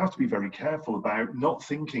we do have to be very careful about not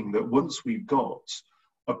thinking that once we've got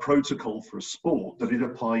a protocol for a sport, that it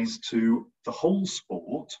applies to the whole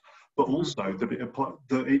sport, but also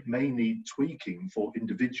that it may need tweaking for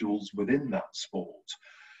individuals within that sport.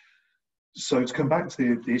 So to come back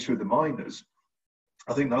to the issue of the minors,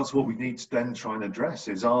 I think that's what we need to then try and address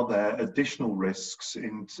is, are there additional risks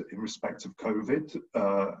in respect of COVID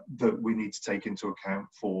that we need to take into account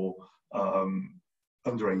for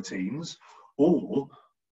under 18s, or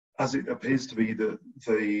as it appears to be that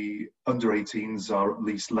the under 18s are at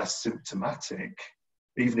least less symptomatic,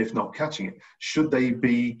 even if not catching it, should they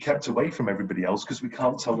be kept away from everybody else because we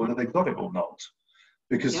can't tell whether they've got it or not?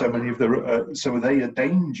 Because so many of the, so are they a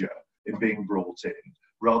danger in being brought in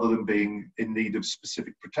rather than being in need of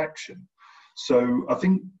specific protection? So I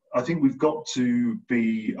think we've got to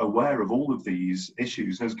be aware of all of these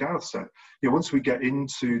issues. And as Gareth said, you know, once we get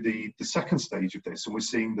into the second stage of this and we're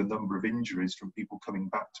seeing the number of injuries from people coming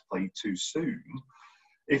back to play too soon,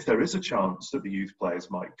 if there is a chance that the youth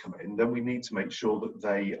players might come in, then we need to make sure that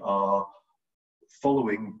they are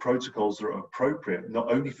following protocols that are appropriate,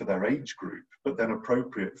 not only for their age group, but then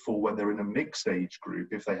appropriate for when they're in a mixed age group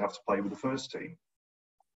if they have to play with the first team.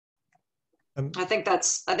 I think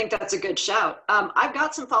that's a good shout. I've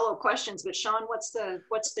got some follow-up questions, but Sean, what's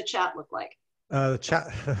the chat look like? The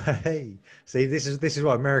chat, hey, see, this is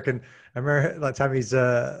what American, like Tammy's,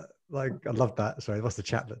 like, I love that. Sorry, what's the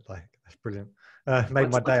chat look like? That's brilliant.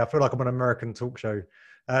 Made my day. I feel like I'm on an American talk show.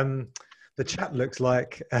 The chat looks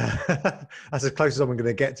like, that's as close as I'm going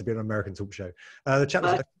to get to being an American talk show. The chat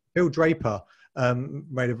looks like Bill Draper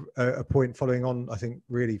made a point following on, I think,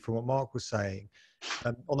 really from what Mark was saying.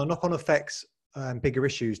 On the knock-on effects and bigger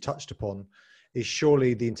issues touched upon is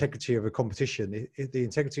surely the integrity of a competition. The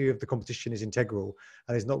integrity of the competition is integral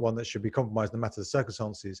and is not one that should be compromised no matter the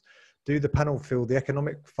circumstances. Do the panel feel the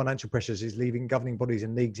economic financial pressures is leaving governing bodies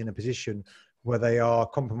and leagues in a position where they are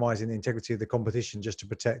compromising the integrity of the competition just to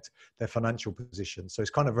protect their financial position? So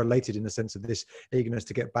it's kind of related in the sense of this eagerness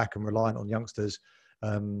to get back and reliant on youngsters.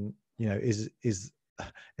 You know, is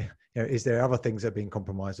there other things that are being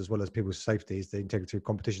compromised as well as people's safety? Is the integrity of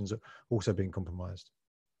competitions also being compromised?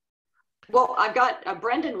 Well, I've got,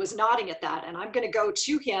 Brendan was nodding at that, and I'm going to go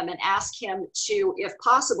to him and ask him to, if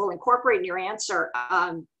possible, incorporate in your answer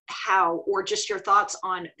how, or just your thoughts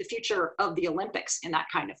on the future of the Olympics in that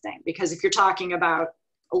kind of thing. Because if you're talking about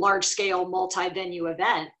a large scale multi-venue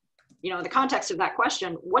event, you know, in the context of that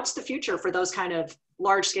question, what's the future for those kind of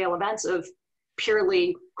large scale events of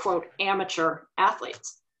purely, quote, amateur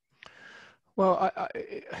athletes? Well,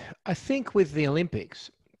 I think with the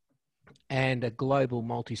Olympics and a global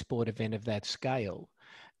multi-sport event of that scale,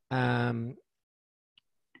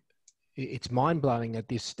 it's mind-blowing at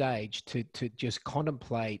this stage to just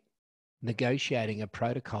contemplate negotiating a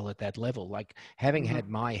protocol at that level. Like having had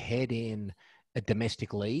my head in a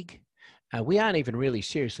domestic league, we aren't even really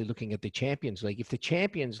seriously looking at the Champions League. If the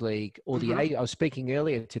Champions League or I was speaking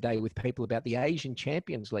earlier today with people about the Asian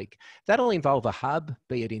Champions League, that'll involve a hub,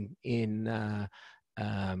 be it in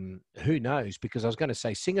who knows, because I was going to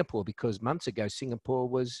say Singapore, because months ago Singapore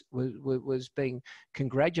was being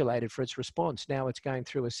congratulated for its response. Now it's going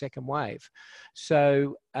through a second wave.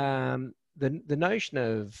 So the notion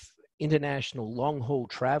of international long haul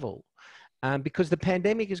travel, because the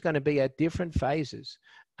pandemic is going to be at different phases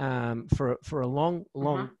for a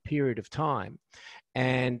long period of time,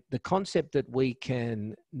 and the concept that we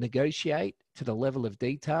can negotiate to the level of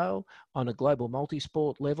detail on a global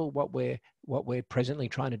multi-sport level, what we're presently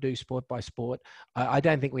trying to do sport by sport, I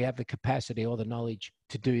don't think we have the capacity or the knowledge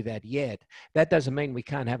to do that yet. That doesn't mean we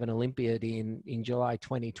can't have an Olympiad in July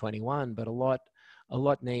 2021, but a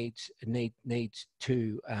lot needs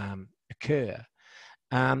to occur.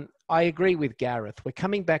 I agree with Gareth. We're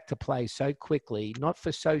coming back to play so quickly, not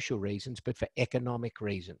for social reasons, but for economic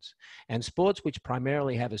reasons. And sports which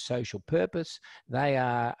primarily have a social purpose, they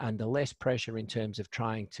are under less pressure in terms of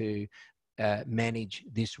trying to manage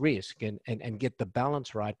this risk and get the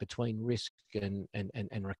balance right between risk and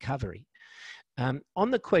recovery. On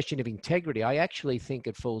the question of integrity, I actually think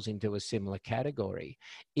it falls into a similar category.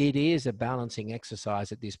 It is a balancing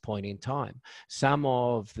exercise at this point in time. Some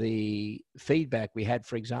of the feedback we had,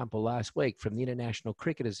 for example, last week from the International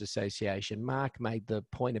Cricketers Association, Mark made the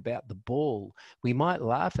point about the ball. We might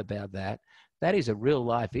laugh about that. That is a real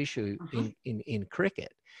life issue in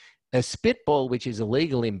cricket. A spitball, which is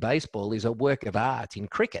illegal in baseball, is a work of art in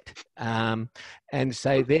cricket. And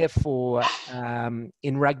so therefore,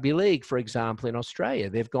 in rugby league, for example, in Australia,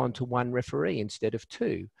 they've gone to one referee instead of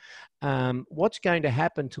two. What's going to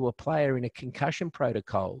happen to a player in a concussion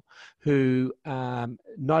protocol who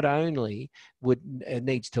not only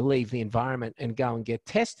needs to leave the environment and go and get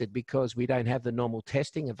tested because we don't have the normal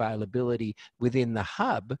testing availability within the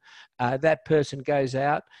hub, that person goes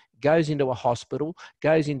out, goes into a hospital,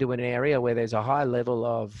 goes into an area where there's a high level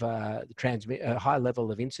of high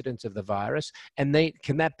level of incidence of the virus, and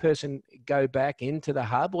can that person go back into the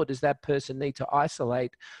hub, or does that person need to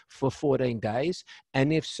isolate for 14 days?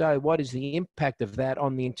 And if so, what is the impact of that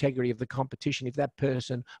on the integrity of the competition if that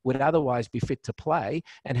person would otherwise be fit to play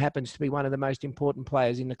and happens to be one of the most important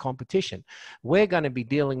players in the competition? We're going to be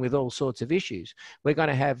dealing with all sorts of issues. We're going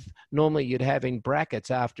to have, normally you'd have in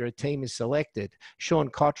brackets after a team is selected, Sean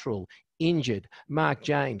Cottrell, injured, Mark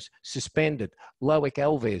James, suspended, Loic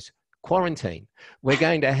Alves, quarantine. We're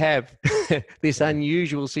going to have this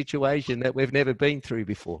unusual situation that we've never been through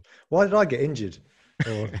before. Why did I get injured?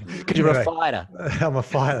 Because you're a fighter. I'm a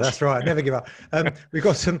fighter. That's right. Never give up.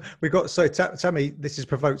 So Tammi, this has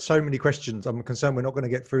provoked so many questions. I'm concerned we're not going to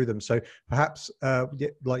get through them. So perhaps,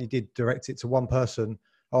 like you did, direct it to one person.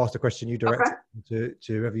 I'll ask the question, you direct it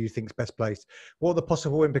to whoever you think's best placed. What are the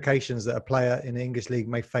possible implications that a player in the English league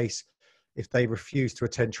may face if they refuse to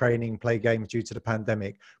attend training, play games due to the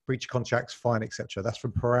pandemic, breach contracts, fine, etc.? That's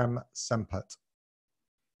from Param Sampat.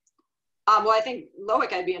 Well, I think,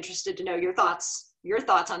 Loic, I'd be interested to know your thoughts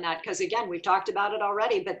on that, because again, we've talked about it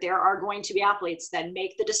already, but there are going to be athletes that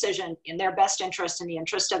make the decision in their best interest, in the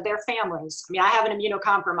interest of their families. I mean, I have an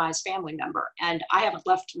immunocompromised family member, and I haven't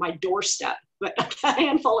left my doorstep but a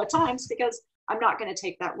handful of times because I'm not going to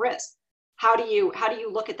take that risk. How do you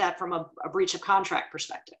look at that from a breach of contract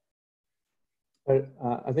perspective?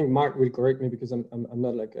 I think Mark will correct me because I'm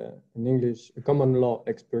not like a common law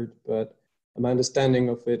expert, but my understanding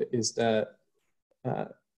of it is that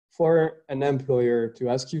for an employer to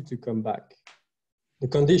ask you to come back, the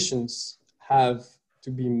conditions have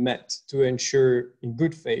to be met to ensure in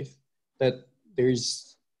good faith that there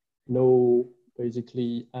is no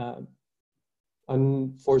basically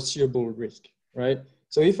unforeseeable risk, right?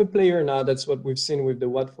 So if a player now, that's what we've seen with the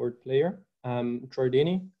Watford player, Troy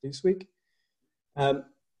Deeney this week,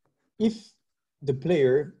 if the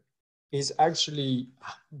player is actually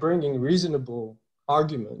bringing reasonable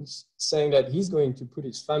arguments saying that he's going to put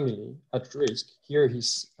his family at risk, here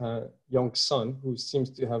his young son who seems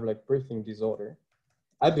to have like breathing disorder,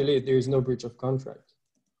 I believe there is no breach of contract.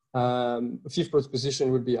 FIFPRO's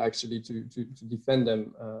position would be actually to defend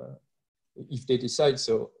them if they decide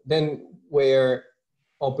so. Then where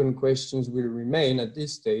open questions will remain at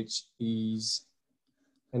this stage is,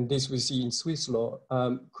 and this we see in Swiss law,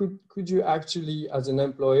 could you actually, as an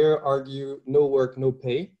employer, argue no work, no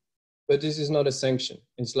pay? But this is not a sanction.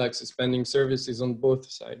 It's like suspending services on both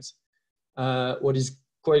sides. What is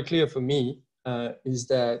quite clear for me is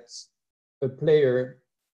that a player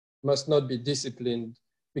must not be disciplined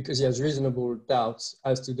because he has reasonable doubts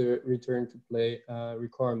as to the return to play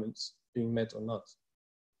requirements being met or not.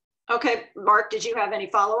 Okay, Mark, did you have any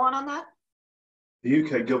follow-on on that? The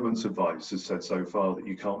UK government's advice has said so far that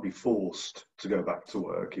you can't be forced to go back to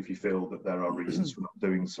work if you feel that there are reasons for not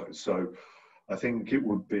doing so. So I think it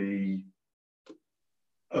would be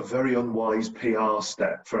a very unwise PR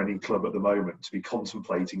step for any club at the moment to be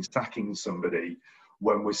contemplating sacking somebody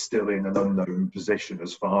when we're still in an unknown position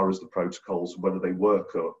as far as the protocols, whether they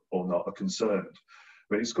work or not, are concerned.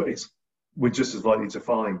 I mean, we're just as likely to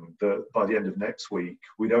find that by the end of next week,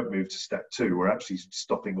 we don't move to step 2. We're actually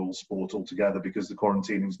stopping all sport altogether because the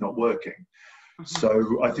quarantining is not working.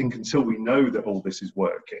 So I think until we know that all this is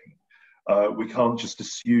working, we can't just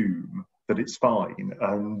assume that it's fine.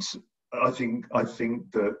 And I think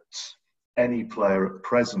that any player at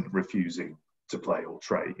present refusing to play or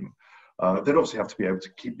train, they'd obviously have to be able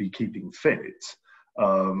to be keeping fit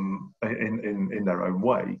in their own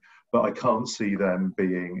way. But I can't see them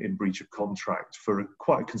being in breach of contract for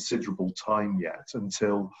quite a considerable time yet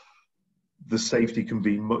until the safety can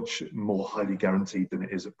be much more highly guaranteed than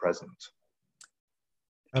it is at present.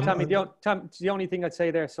 Tammi, the only thing I'd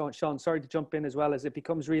say there, Sean, sorry to jump in as well, is it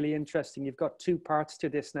becomes really interesting. You've got 2 parts to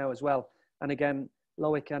this now as well. And again,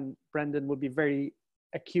 Loic and Brendan would be very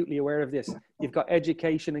acutely aware of this. You've got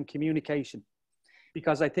education and communication.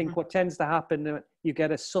 Because I think what tends to happen, you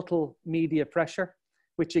get a subtle media pressure,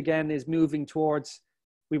 which again is moving towards,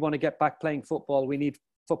 we want to get back playing football, we need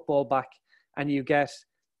football back. And you get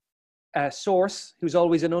a source, who's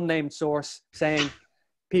always an unnamed source, saying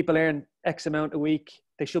people earn X amount a week,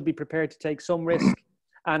 they should be prepared to take some risk.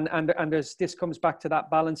 And this comes back to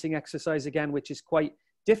that balancing exercise again, which is quite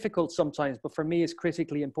difficult sometimes, but for me is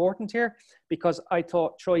critically important here, because I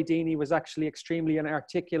thought Troy Deeney was actually extremely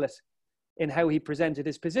articulate in how he presented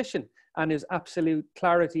his position, and his absolute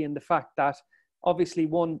clarity in the fact that obviously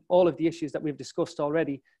all of the issues that we've discussed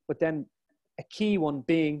already, but then a key one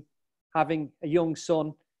being having a young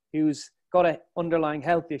son who's got an underlying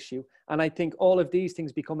health issue. And I think all of these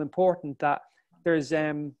things become important, that there's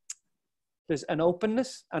an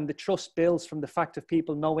openness, and the trust builds from the fact of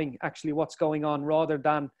people knowing actually what's going on, rather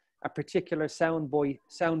than a particular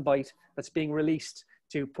soundbite that's being released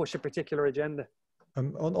to push a particular agenda.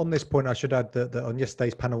 On this point, I should add that on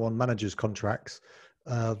yesterday's panel on managers' contracts,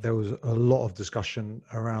 there was a lot of discussion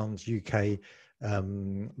around UK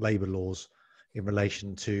labour laws in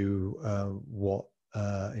relation to what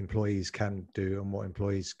employees can do and what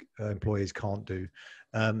employees can't do.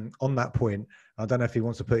 On that point, I don't know if he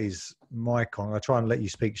wants to put his mic on. I'll try and let you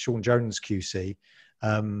speak. Sean Jones, QC.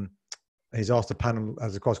 He's asked the panel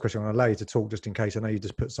as a cross question. I'll allow you to talk just in case. I know you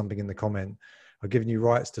just put something in the comment. I've given you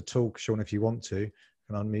rights to talk, Sean, if you want to.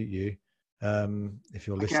 I can unmute you if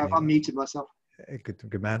you're listening. Okay, I've unmuted myself.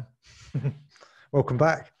 Good man. Welcome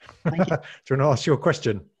back. Thank you. Do you want to ask your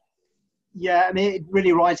question? Yeah, I mean, it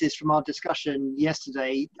really arises from our discussion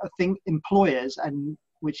yesterday. I think employers, and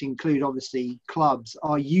which include obviously clubs,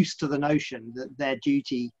 are used to the notion that their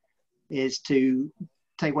duty is to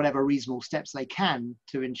take whatever reasonable steps they can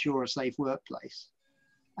to ensure a safe workplace.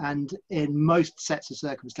 And in most sets of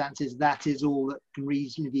circumstances, that is all that can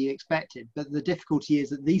reasonably be expected. But the difficulty is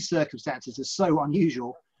that these circumstances are so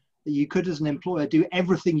unusual that you could, as an employer, do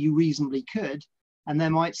everything you reasonably could, and there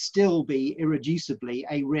might still be irreducibly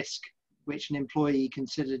a risk which an employee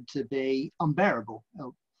considered to be unbearable.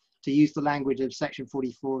 To use the language of Section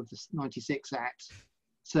 44 of the 96 Act,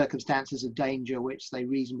 circumstances of danger which they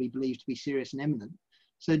reasonably believe to be serious and imminent.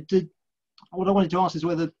 So what I wanted to ask is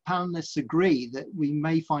whether panelists agree that we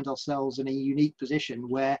may find ourselves in a unique position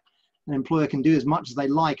where an employer can do as much as they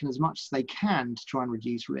like and as much as they can to try and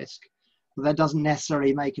reduce risk, but that doesn't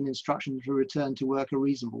necessarily make an instruction to return to work a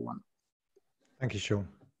reasonable one. Thank you, Sean.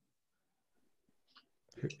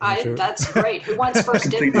 That's great. Who wants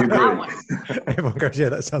first dibs on that one? Everyone goes, yeah,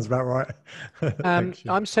 that sounds about right.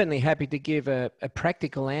 I'm certainly happy to give a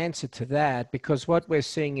practical answer to that, because what we're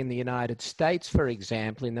seeing in the United States, for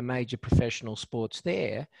example, in the major professional sports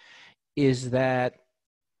there, is that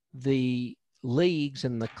the leagues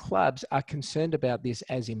and the clubs are concerned about this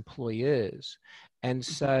as employers. And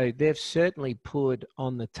so they've certainly put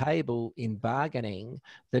on the table in bargaining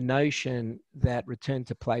the notion that return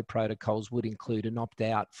to play protocols would include an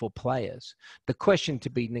opt-out for players. The question to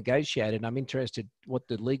be negotiated, I'm interested what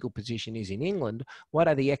the legal position is in England. What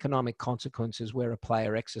are the economic consequences where a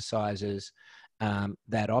player exercises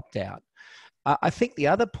that opt-out? I think the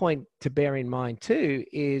other point to bear in mind too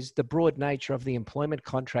is the broad nature of the employment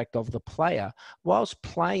contract of the player. Whilst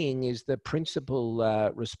playing is the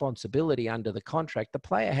principal responsibility under the contract, the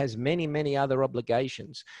player has many, many other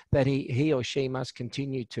obligations that he or she must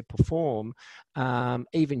continue to perform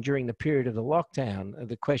even during the period of the lockdown.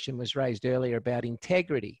 The question was raised earlier about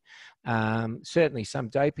integrity. Certainly some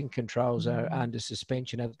doping controls are under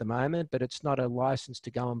suspension at the moment, but it's not a license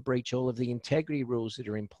to go and breach all of the integrity rules that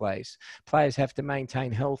are in place. Players have to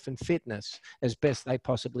maintain health and fitness as best they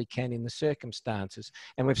possibly can in the circumstances.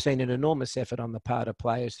 And we've seen an enormous effort on the part of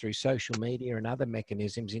players through social media and other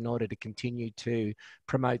mechanisms in order to continue to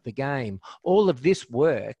promote the game. All of this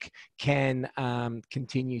work can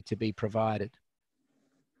continue to be provided.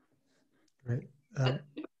 Great.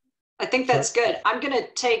 I think that's good. I'm gonna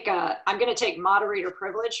take moderator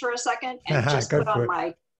privilege for a second and just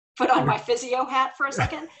put on my physio hat for a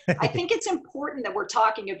second. I think it's important that we're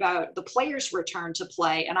talking about the players' return to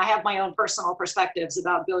play, and I have my own personal perspectives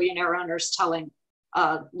about billionaire owners telling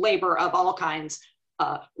labor of all kinds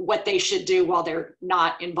what they should do while they're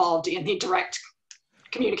not involved in the direct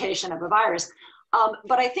communication of a virus.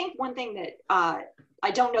 But I think one thing that I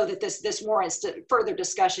don't know that this warrants further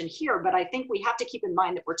discussion here, but I think we have to keep in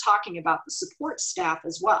mind that we're talking about the support staff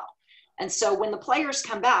as well. And so when the players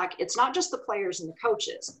come back, it's not just the players and the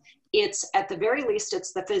coaches. It's at the very least,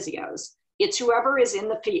 it's the physios. It's whoever is in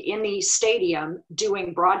the stadium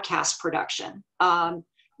doing broadcast production.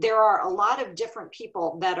 There are a lot of different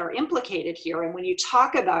people that are implicated here. And when you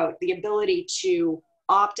talk about the ability to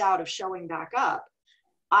opt out of showing back up,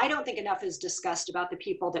 I don't think enough is discussed about the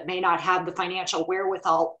people that may not have the financial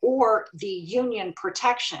wherewithal or the union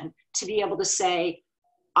protection to be able to say,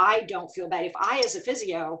 I don't feel bad. If I, as a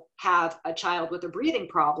physio, have a child with a breathing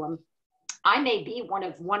problem, I may be one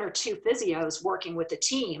of one or two physios working with the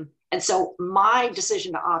team. And so my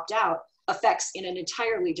decision to opt out affects in an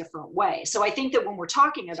entirely different way. So I think that when we're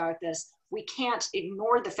talking about this, we can't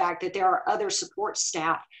ignore the fact that there are other support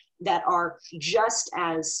staff that are just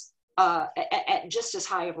as at just as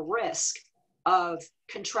high of a risk of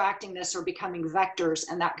contracting this or becoming vectors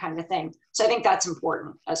and that kind of thing. So I think that's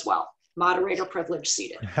important as well. Moderator privilege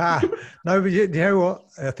seated. No, but you know what?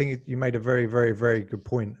 I think you made a very, very, very good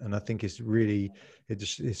point, and I think it's really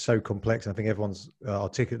it's so complex. I think everyone's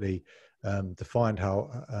articulately defined how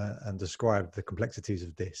and described the complexities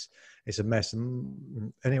of this. It's a mess.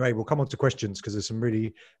 And anyway, we'll come on to questions because there's some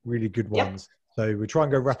really, really good ones. Yep. So we try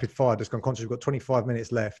and go rapid fire. Just gone conscious. We've got 25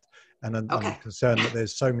 minutes left, and I'm concerned that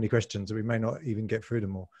there's so many questions that we may not even get through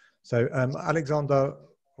them all. So Alexander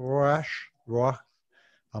Roach,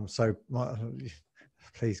 I'm so.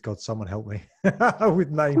 Please God, someone help me with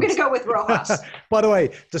names. We're going to go with Rojas. By the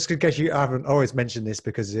way, just in case you haven't always mentioned this,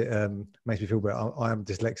 because it makes me feel better. I am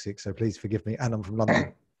dyslexic, so please forgive me, and I'm from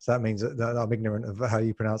London, so that means that I'm ignorant of how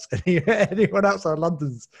you pronounce anyone outside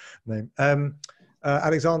London's name.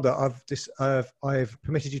 Alexander, I've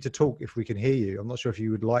permitted you to talk if we can hear you. I'm not sure if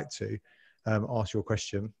you would like to ask your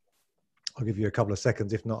question. I'll give you a couple of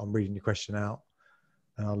seconds. If not, I'm reading your question out,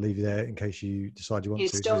 and I'll leave you there in case you decide you want to.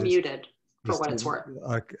 He's still muted for what it's worth.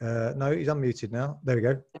 No, he's unmuted now. There we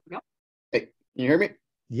go. There we go. Hey, can you hear me?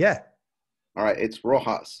 Yeah. All right, it's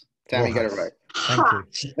Rojas. Tammi got it right.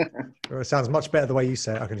 Thank you. It sounds much better the way you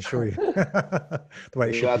say it, I can assure you. The way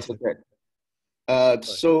it should That's be.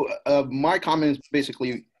 okay. My comment is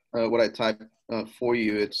basically what I typed for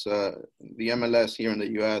you. It's the MLS here in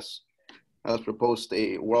the U.S. has proposed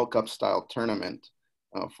a World Cup style tournament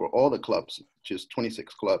for all the clubs, which is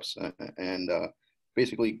 26 clubs, and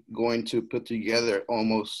basically going to put together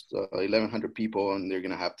almost 1,100 people, and they're going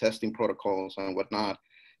to have testing protocols and whatnot.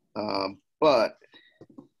 But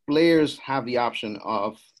players have the option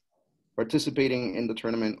of participating in the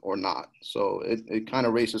tournament or not. So it kind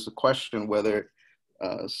of raises the question whether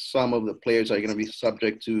some of the players are going to be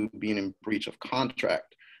subject to being in breach of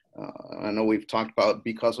contract. I know we've talked about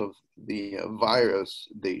because of the virus,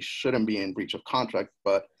 they shouldn't be in breach of contract,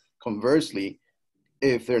 but conversely,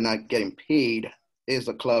 if they're not getting paid, is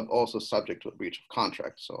the club also subject to a breach of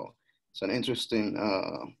contract? So it's an interesting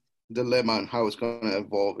dilemma, and how it's going to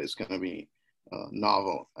evolve is going to be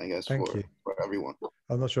novel, I guess, for everyone.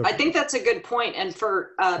 I'm not sure. I think that's a good point. And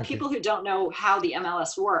for people who don't know how the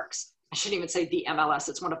MLS works, I shouldn't even say the MLS.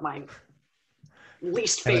 It's one of my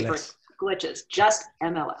least favorite glitches, just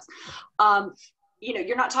MLS.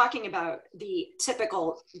 you're not talking about the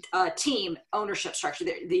typical team ownership structure.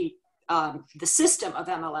 The system of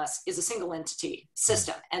MLS is a single entity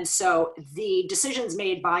system. And so the decisions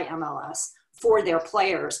made by MLS for their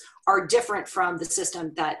players are different from the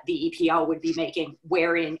system that the EPL would be making,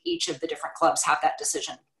 wherein each of the different clubs have that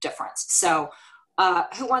decision difference. So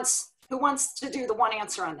who wants to do the one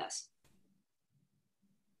answer on this?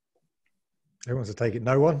 Who wants to take it?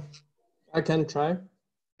 No one? I can try.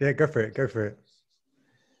 Yeah, go for it. Go for it.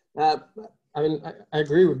 I mean, I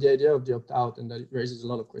agree with the idea of the opt-out, and that it raises a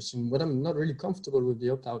lot of questions, but I'm not really comfortable with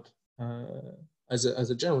the opt-out as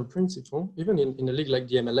a general principle. Even in a league like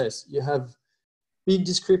the MLS, you have big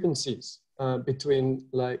discrepancies between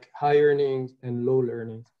like high earnings and low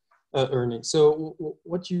earnings. So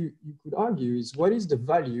what you could argue is, what is the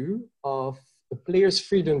value of a player's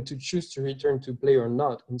freedom to choose to return to play or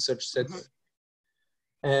not in such setting?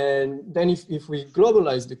 And then if we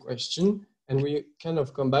globalize the question, and we kind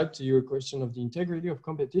of come back to your question of the integrity of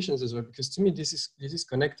competitions as well, because to me, this is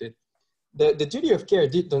connected. The duty of care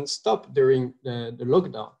didn't stop during the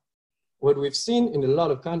lockdown. What we've seen in a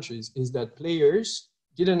lot of countries is that players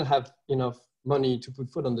didn't have enough money to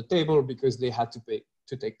put food on the table because they had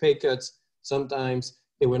to take pay cuts. Sometimes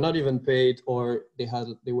they were not even paid, or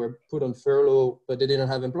they were put on furlough, but they didn't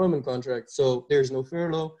have employment contracts, so there's no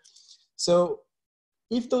furlough. So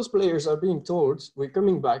if those players are being told, we're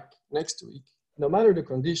coming back next week, no matter the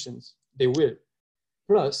conditions, they will.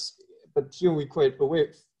 Plus, but here we're quite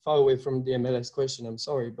far away from the MLS question, I'm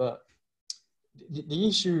sorry, but the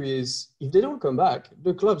issue is, if they don't come back,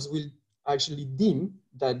 the clubs will actually deem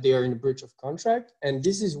that they are in a breach of contract. And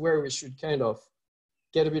this is where we should kind of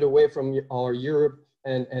get a bit away from our Europe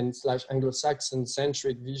and / Anglo-Saxon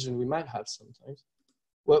centric vision we might have sometimes.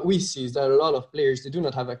 What we see is that a lot of players, they do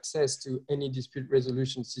not have access to any dispute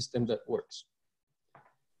resolution system that works.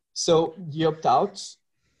 So the opt-outs,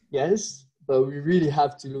 yes, but we really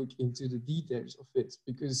have to look into the details of it,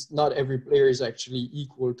 because not every player is actually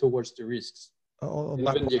equal towards the risks,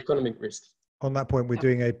 even the economic risks. On that point, we're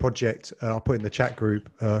doing a project, I'll put in the chat group,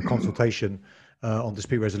 consultation on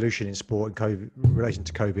dispute resolution in sport and in relation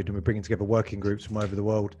to COVID, and we're bringing together working groups from all over the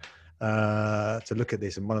world to look at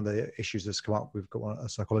this. And one of the issues that's come up, we've got a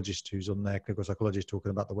psychologist who's on there, clinical psychologist, talking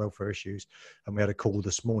about the welfare issues. And we had a call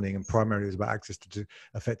this morning, and primarily it was about access to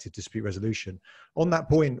effective dispute resolution. On that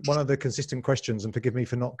point, one of the consistent questions, and forgive me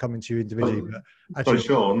for not coming to you individually, but actually, so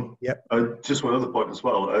Sean, yep. Just one other point as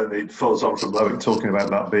well. It follows on from Loic talking about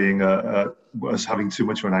that being us having too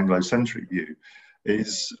much of an Anglo-centric view.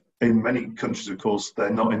 Is in many countries, of course, they're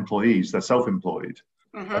not employees; they're self-employed.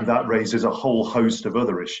 And that raises a whole host of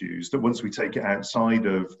other issues that once we take it outside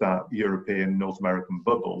of that European, North American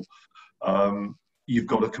bubble, you've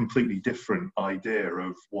got a completely different idea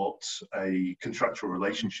of what a contractual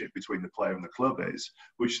relationship between the player and the club is,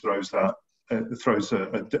 which throws a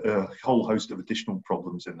whole host of additional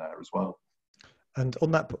problems in there as well. And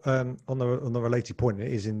on that, on the related point,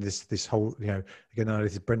 it is in this whole, again,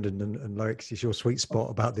 this is Brendan and Loic, it's your sweet spot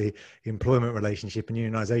about the employment relationship and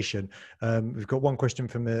unionisation. We've got one question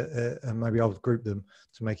from, and maybe I'll group them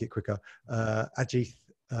to make it quicker. Ajith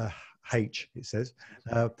H, it says,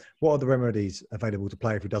 what are the remedies available to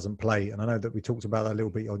play if he doesn't play? And I know that we talked about that a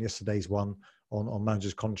little bit on yesterday's one on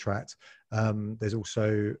manager's contract. There's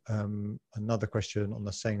also another question on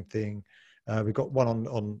the same thing. We've got one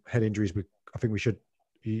on head injuries. I think we should,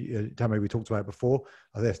 Tammi, we talked about it before.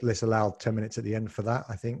 Let's allow 10 minutes at the end for that,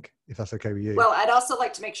 I think, if that's okay with you. Well, I'd also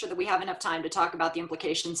like to make sure that we have enough time to talk about the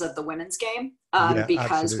implications of the women's game,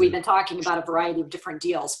 because absolutely. we've been talking about a variety of different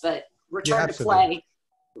deals, but return to play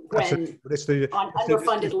when on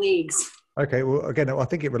underfunded leagues. Okay, well, again, I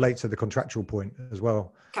think it relates to the contractual point as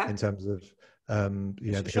well, in terms of,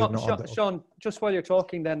 Sean, just while you're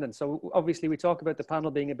talking then, so obviously we talk about the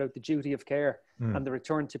panel being about the duty of care and the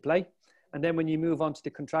return to play. And then when you move on to the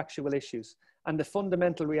contractual issues, and the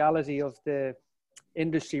fundamental reality of the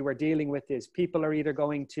industry we're dealing with is people are either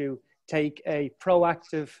going to take a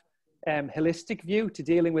proactive, holistic view to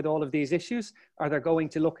dealing with all of these issues, or they're going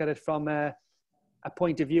to look at it from a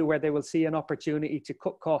point of view where they will see an opportunity to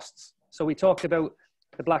cut costs. So we talked about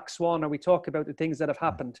the black swan, or we talk about the things that have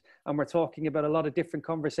happened, and we're talking about a lot of different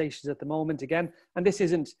conversations at the moment again. And this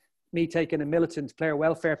isn't me taking a militant player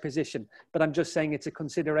welfare position, but I'm just saying it's a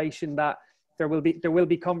consideration that there will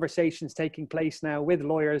be conversations taking place now with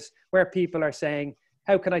lawyers where people are saying,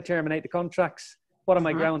 how can I terminate the contracts? What are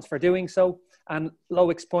my grounds for doing so? And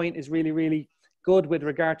Loic's point is really, really good with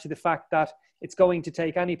regard to the fact that it's going to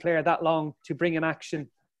take any player that long to bring an action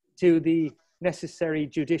to the necessary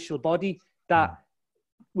judicial body that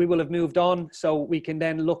we will have moved on, so we can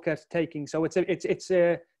then look at taking. So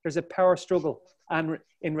there's a power struggle and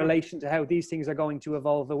in relation to how these things are going to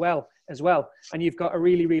evolve as well. And you've got a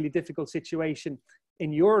really, really difficult situation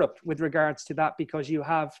in Europe with regards to that, because you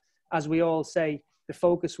have, as we all say, the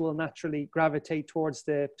focus will naturally gravitate towards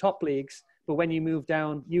the top leagues. But when you move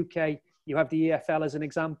down UK, you have the EFL as an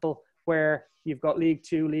example, where you've got League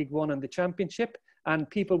 2, League 1 and the Championship. And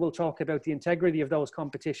people will talk about the integrity of those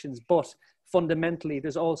competitions. But fundamentally,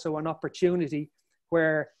 there's also an opportunity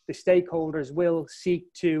where the stakeholders will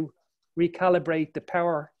seek to recalibrate the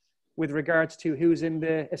power with regards to who's in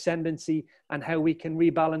the ascendancy and how we can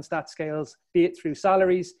rebalance that scales, be it through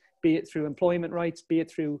salaries, be it through employment rights, be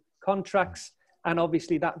it through contracts. And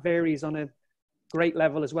obviously that varies on a great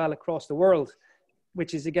level as well across the world,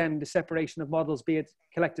 which is again the separation of models, be it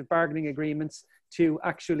collective bargaining agreements to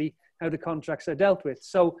actually how the contracts are dealt with.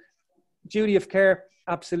 So duty of care,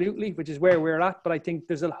 absolutely, which is where we're at. But I think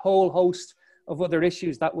there's a whole host of other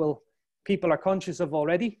issues that people are conscious of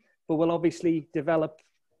already, but will obviously develop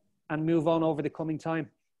and move on over the coming time.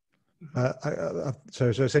 So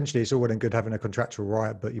essentially it's all well and good having a contractual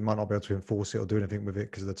right, but you might not be able to enforce it or do anything with it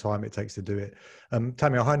because of the time it takes to do it.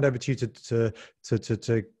 Tammi, I'll hand over to you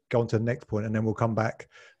to go on to the next point, and then we'll come back.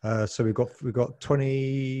 So we've got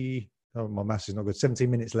 20. Oh, my maths is not good.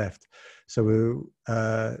 17 minutes left. So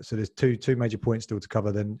so there's two major points still to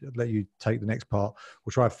cover. Then let you take the next part.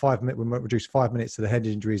 We'll try 5 minutes. We'll reduce 5 minutes to the head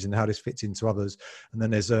injuries and how this fits into others. And then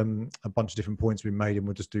there's a bunch of different points being made, and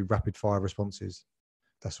we'll just do rapid fire responses.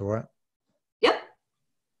 That's all right.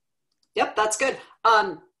 Yep, that's good.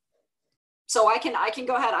 So I can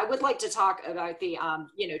go ahead. I would like to talk about the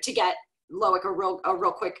to get Loic a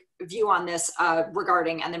real quick view on this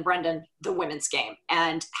regarding, and then Brendan, the women's game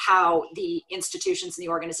and how the institutions and the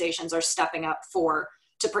organizations are stepping up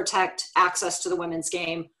to protect access to the women's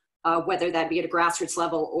game, whether that be at a grassroots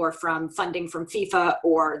level or from funding from FIFA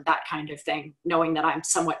or that kind of thing, knowing that I'm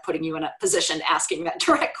somewhat putting you in a position asking that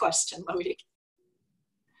direct question, Loic.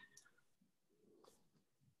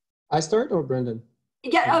 I start or Brendan?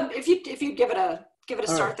 Yeah, if you give it a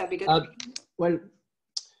start, that'd be good. Well,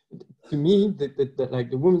 to me, like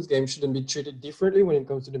the women's game shouldn't be treated differently when it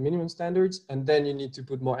comes to the minimum standards, and then you need to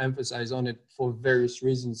put more emphasis on it for various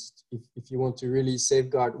reasons. If you want to really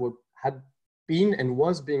safeguard what had been and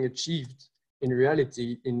was being achieved in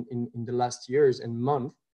reality in the last years and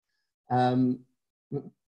month,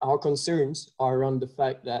 our concerns are around the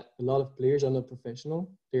fact that a lot of players are not professional.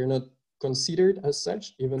 They're not considered as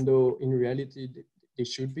such, even though in reality they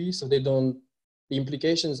should be. So the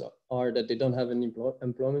implications are that they don't have an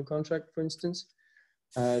employment contract, for instance.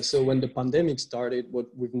 So when the pandemic started, what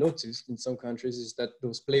we've noticed in some countries is that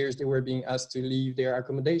those players, they were being asked to leave their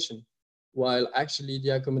accommodation, while actually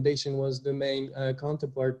the accommodation was the main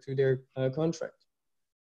counterpart to their contract.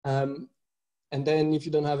 And then if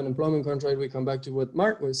you don't have an employment contract, we come back to what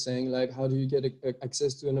Mark was saying, like how do you get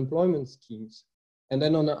access to an employment schemes? And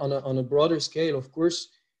then on a broader scale, of course,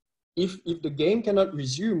 if the game cannot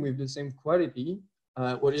resume with the same quality,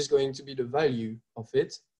 what is going to be the value of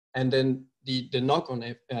it? And then the knock-on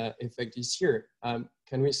effect is here.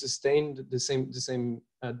 Can we sustain the same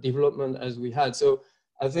development as we had? So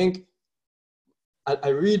I think I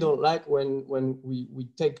really don't like when we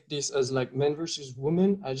take this as like men versus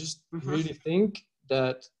women. I just really think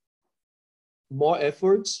that more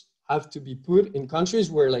efforts have to be put in countries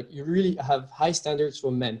where like you really have high standards for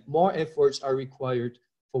men. More efforts are required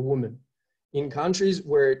for women. In countries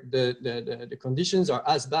where the conditions are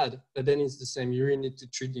as bad, but then it's the same, you really need to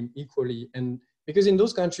treat them equally. And because in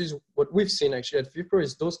those countries, what we've seen actually at FIFPRO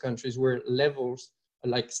is those countries where levels,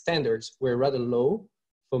 like standards, were rather low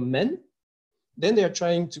for men, then they are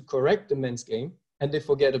trying to correct the men's game and they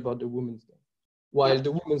forget about the women's game. While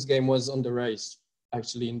the women's game was on the rise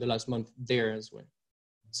actually in the last month there as well.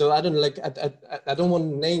 So I don't want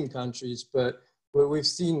to name countries, but we've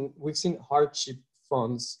seen hardship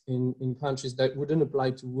funds in countries that wouldn't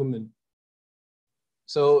apply to women.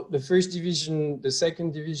 So the first division, the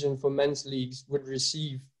second division for men's leagues would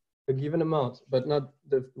receive a given amount, but not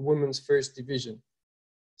the women's first division.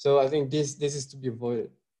 So I think this is to be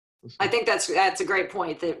avoided. Sure. I think that's a great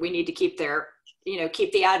point, that we need to keep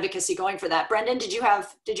keep the advocacy going for that. Brendan, did you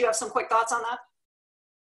have some quick thoughts on that?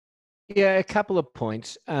 Yeah, a couple of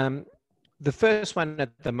points. The first one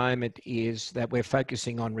at the moment is that we're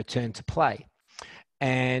focusing on return to play.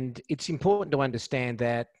 And it's important to understand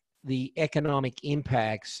that the economic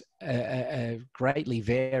impacts are greatly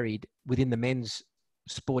varied within the men's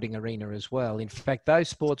sporting arena as well. In fact, those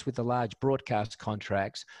sports with the large broadcast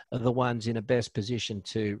contracts are the ones in a best position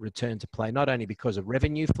to return to play, not only because of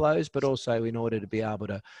revenue flows, but also in order to be able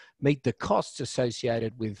to meet the costs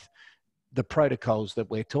associated with the protocols that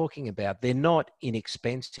we're talking about. They're not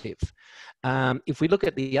inexpensive. If we look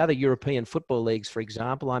at the other European football leagues, for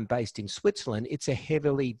example, I'm based in Switzerland, it's a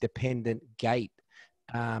heavily dependent gate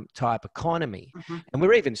type economy. Mm-hmm. And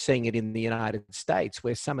we're even seeing it in the United States,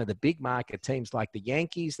 where some of the big market teams like the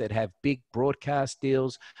Yankees that have big broadcast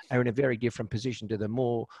deals are in a very different position to the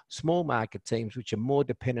more small market teams, which are more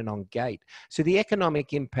dependent on gate. So the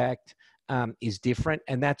economic impact is different,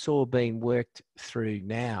 and that's all being worked through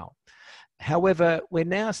now. However, we're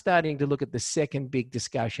now starting to look at the second big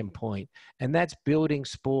discussion point, and that's building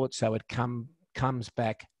sport so it comes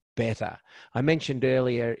back better. I mentioned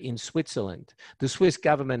earlier in Switzerland, the Swiss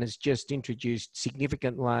government has just introduced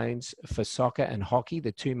significant loans for soccer and hockey,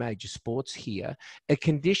 the two major sports here, a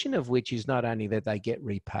condition of which is not only that they get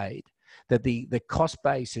repaid, that the cost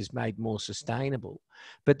base is made more sustainable,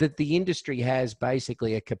 but that the industry has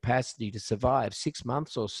basically a capacity to survive 6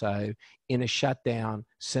 months or so in a shutdown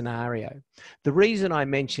scenario. The reason I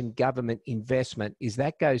mentioned government investment is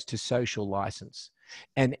that goes to social license.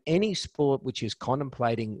 And any sport which is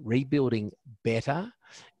contemplating rebuilding better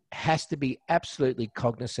has to be absolutely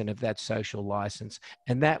cognizant of that social license.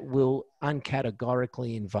 And that will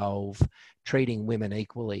uncategorically involve treating women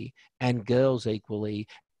equally and girls equally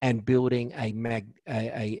and building a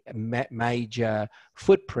major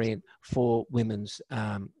footprint for women's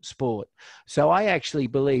sport. So I actually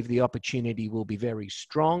believe the opportunity will be very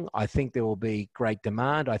strong. I think there will be great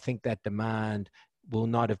demand. I think that demand will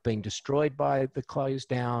not have been destroyed by the close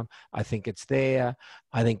down. I think it's there.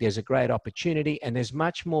 I think there's a great opportunity, and there's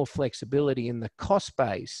much more flexibility in the cost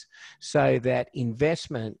base so that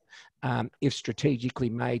investment, if strategically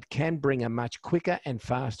made, can bring a much quicker and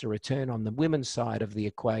faster return on the women's side of the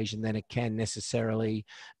equation than it can necessarily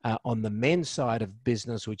on the men's side of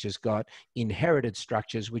business, which has got inherited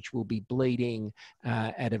structures which will be bleeding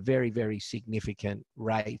at a very, very significant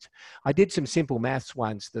rate. I did some simple maths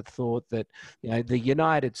once that thought that, you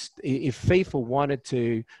know, if FIFA wanted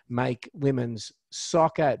to make women's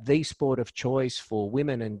soccer the sport of choice for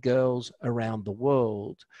women and girls around the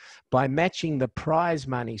world, by matching the prize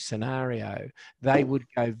money scenario, they would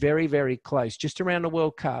go very, very close, just around the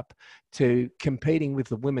World Cup, to competing with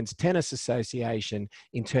the Women's Tennis Association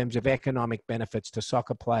in terms of economic benefits to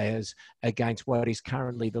soccer players against what is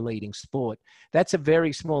currently the leading sport. That's a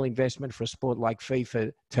very small investment for a sport like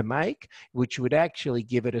FIFA to make, which would actually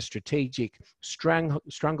give it a strategic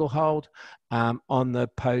stranglehold on the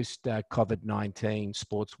post-COVID-19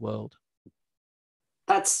 sports world.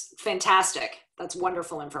 That's fantastic. That's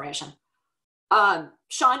wonderful information.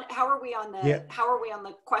 Sean, how are we on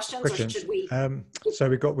the questions? Or should we? So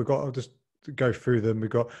we've got. I'll just go through them. We've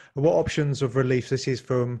got what options of relief. This is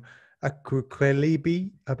from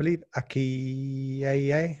Aquilibi, I believe.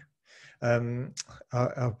 Akiaye. I'm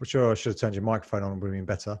sure I should have turned your microphone on. Would have been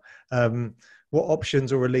better. What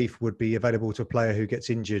options or relief would be available to a player who gets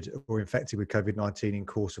injured or infected with COVID-19 in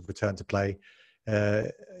course of return to play,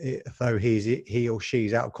 though he or she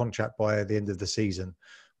is out of contract by the end of the season?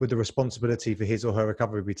 Would the responsibility for his or her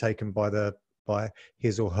recovery be taken by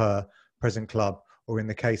his or her present club, or in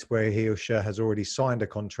the case where he or she has already signed a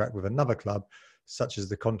contract with another club, such as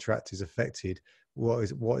the contract is affected, what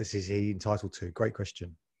is he entitled to? Great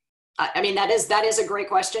question. I mean, that is a great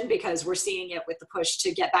question, because we're seeing it with the push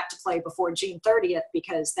to get back to play before June 30th,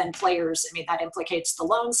 because then players, I mean, that implicates the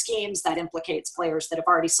loan schemes, that implicates players that have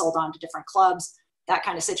already sold on to different clubs, that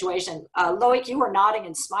kind of situation. Loic, you were nodding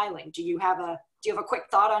and smiling. Do you have a quick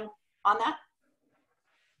thought on that?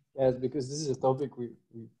 Yes, because this is a topic we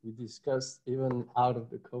discussed even out of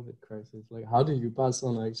the COVID crisis. Like, how do you pass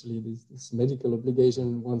on actually this medical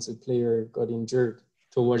obligation once a player got injured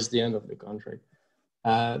towards the end of the contract?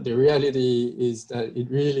 The reality is that it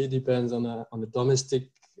really depends on the domestic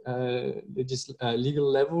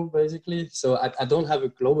legal level, basically. So I don't have a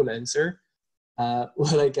global answer.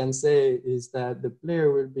 What I can say is that the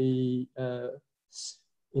player will be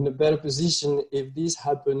in a better position if this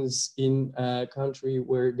happens in a country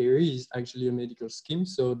where there is actually a medical scheme.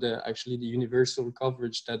 So the universal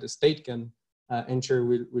coverage that the state can ensure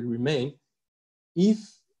will remain. If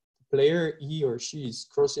the player, he or she, is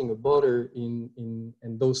crossing a border and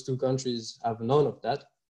those two countries have none of that,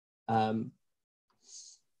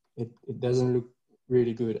 it doesn't look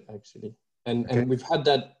really good, actually. And we've had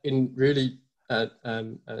that in really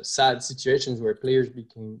sad situations where players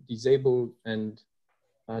became disabled, and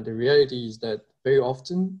the reality is that very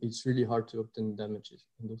often it's really hard to obtain damages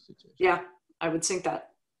in those situations. Yeah, I would think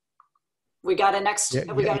that. We got a next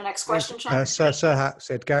question, Sean? Serhat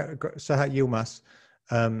said, Serhat Yilmaz,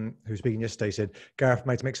 who was speaking yesterday, said, Gareth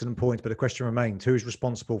made some excellent points, but the question remains, who is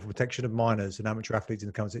responsible for protection of minors and amateur athletes in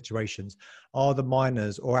the current situations? Are the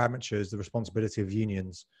minors or amateurs the responsibility of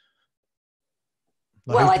unions?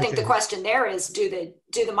 Well, I think the question there is, do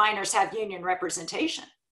the minors have union representation?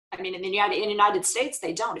 I mean, in the United States,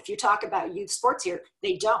 they don't. If you talk about youth sports here,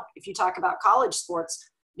 they don't. If you talk about college sports,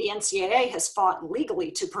 the NCAA has fought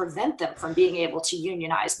legally to prevent them from being able to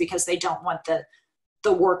unionize because they don't want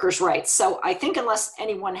the workers' rights. So I think unless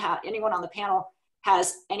anyone on the panel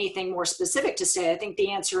has anything more specific to say, I think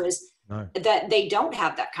the answer is no, that they don't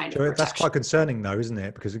have that kind of protection. That's quite concerning though, isn't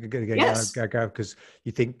it? Because again, yes. Because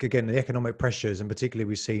you think, again, the economic pressures, and particularly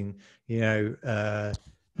we've seen,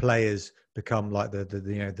 players become like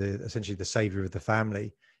the essentially the savior of the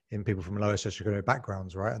family in people from lower socioeconomic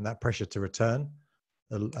backgrounds, right? And that pressure to return,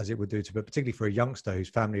 as it would do to, but particularly for a youngster whose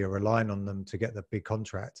family are relying on them to get the big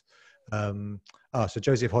contract. So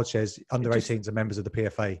Joseph Hodge says under 18s are members of the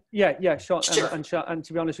PFA. Yeah, sure. And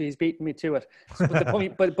to be honest with you, he's beaten me to it. But the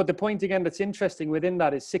point, but the point again that's interesting within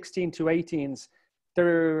that is 16 to 18s.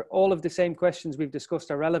 They're all of the same questions we've discussed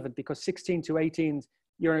are relevant, because 16 to 18s,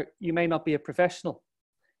 you may not be a professional.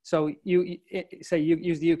 So you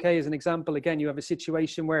use the UK as an example. Again, you have a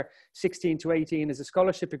situation where 16 to 18 is a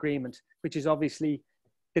scholarship agreement, which is obviously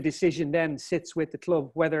the decision then sits with the club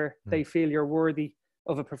whether they feel you're worthy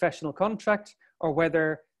of a professional contract or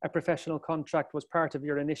whether a professional contract was part of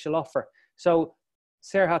your initial offer. So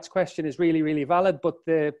Serhat's question is really, really valid, but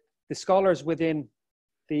the scholars within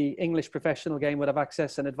the English professional game would have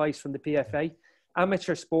access and advice from the PFA.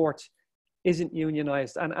 Amateur sport isn't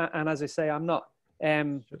unionized. And as I say, I'm not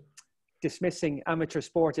dismissing amateur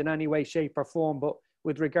sport in any way, shape or form, but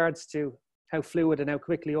with regards to how fluid and how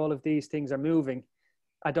quickly all of these things are moving,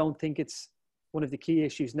 I don't think it's one of the key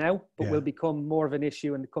issues now, but will become more of an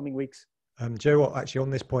issue in the coming weeks. Do you know what, actually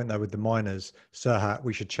on this point though, with the minors, Serhat,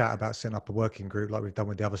 we should chat about setting up a working group like we've done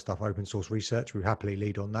with the other stuff, open source research. We happily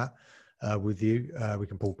lead on that with you. We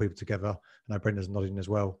can pull people together. I know Brenda's nodding as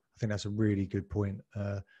well. I think that's a really good point.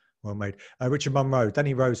 Well made. Richard Munro,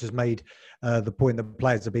 Danny Rose has made the point that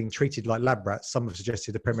players are being treated like lab rats. Some have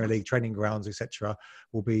suggested the Premier League training grounds, etc.,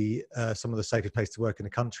 will be some of the safest places to work in the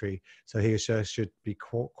country. So he should be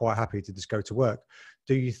quite happy to just go to work.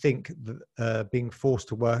 Do you think that being forced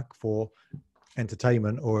to work for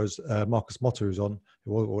entertainment, or as Marcus Motter was on,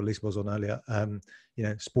 or at least was on earlier,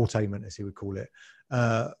 sportainment as he would call it,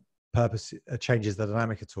 purpose changes the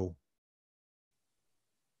dynamic at all?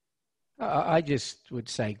 I just would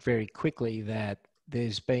say very quickly that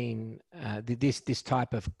there's been this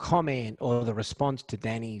type of comment, or the response to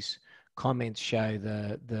Danny's comments show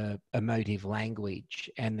the emotive language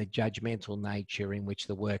and the judgmental nature in which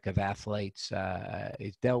the work of athletes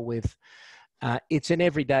is dealt with. It's an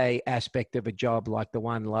everyday aspect of a job like the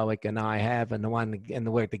one Loic and I have, and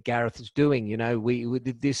the work that Gareth is doing. We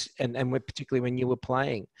did this, and we're particularly when you were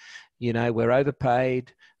playing. We're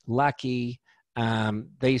overpaid, lucky.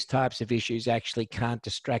 These types of issues actually can't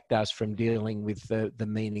distract us from dealing with the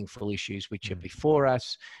meaningful issues which are before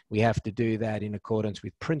us. We have to do that in accordance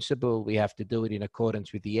with principle. We have to do it in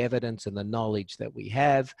accordance with the evidence and the knowledge that we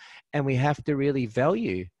have. And we have to really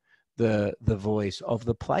value the voice of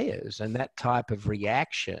the players. And that type of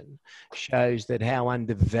reaction shows that how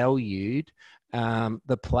undervalued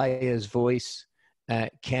the player's voice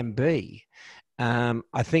can be.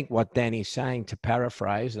 I think what Danny's saying, to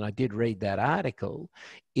paraphrase, and I did read that article,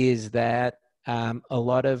 is that a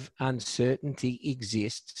lot of uncertainty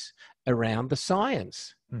exists around the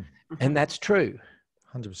science. And that's true.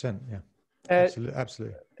 100%, yeah.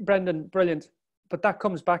 Absolutely. Brendan, brilliant. But that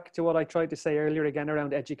comes back to what I tried to say earlier again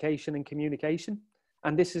around education and communication.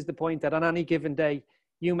 And this is the point, that on any given day,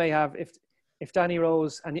 you may have, if Danny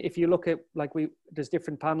Rose, and if you look at, there's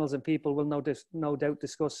different panels and people will no doubt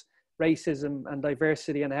discuss racism and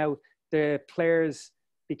diversity and how the players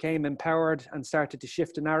became empowered and started to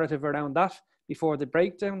shift the narrative around that before the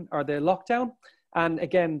breakdown or the lockdown. And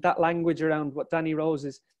again, that language around what Danny Rose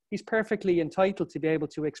is, he's perfectly entitled to be able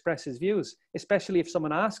to express his views, especially if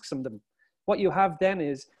someone asks him them. What you have then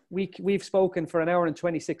is we've spoken for an hour and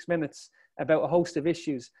 26 minutes about a host of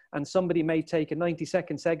issues, and somebody may take a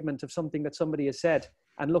 90-second segment of something that somebody has said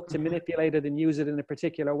and look to manipulate it and use it in a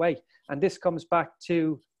particular way. And this comes back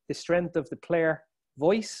to the strength of the player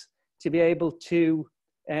voice to be able to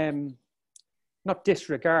not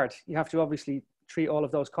disregard. You have to obviously treat all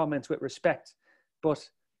of those comments with respect, but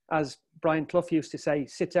as Brian Clough used to say,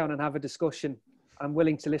 sit down and have a discussion. I'm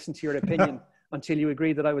willing to listen to your opinion until you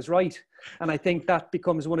agree that I was right. And I think that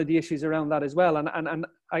becomes one of the issues around that as well. And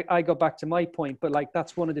I go back to my point, but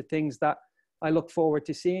that's one of the things that I look forward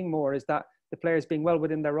to seeing more, is that the players being well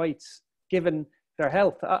within their rights, given their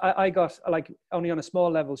health. I got, like, only on a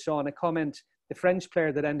small level, Sean, a comment, the French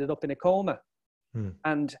player that ended up in a coma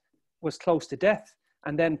and was close to death,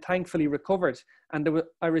 and then thankfully recovered. And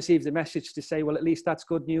I received a message to say, well, at least that's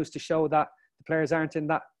good news to show that the players aren't in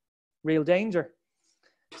that real danger.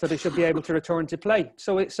 So they should be able to return to play.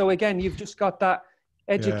 So again, you've just got that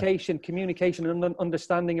education, communication, and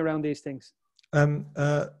understanding around these things.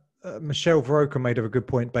 Michelle Varoka made a good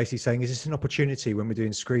point, basically saying, is this an opportunity when we're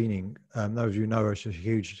doing screening? Those of you know her, she's a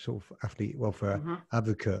huge sort of athlete welfare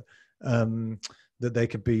advocate, that they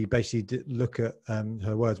could be basically look at,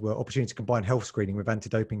 her words were, opportunity to combine health screening with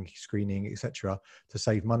anti-doping screening, etc., to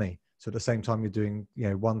save money. So at the same time you're doing,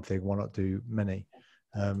 one thing, why not do many?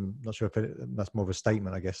 Not sure if that's more of a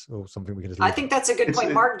statement, I guess, or something we can just. I think that's a good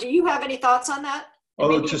point. Mark, do you have any thoughts on that? And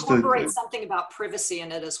maybe just incorporate something about privacy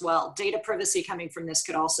in it as well. Data privacy coming from this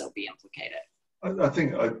could also be implicated. I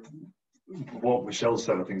think what Michelle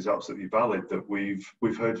said, I think, is absolutely valid. That we've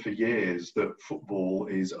heard for years that football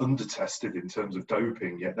is under-tested in terms of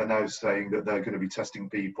doping. Yet they're now saying that they're going to be testing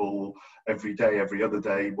people every day, every other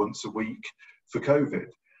day, once a week for COVID.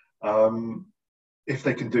 If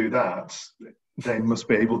they can do that, they must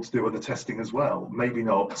be able to do other testing as well. Maybe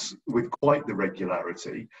not with quite the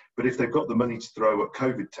regularity, but if they've got the money to throw at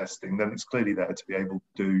COVID testing, then it's clearly there to be able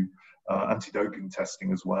to do anti-doping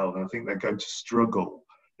testing as well. And I think they're going to struggle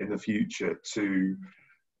in the future to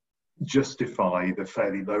justify the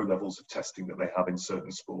fairly low levels of testing that they have in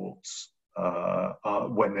certain sports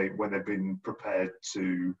when they've been prepared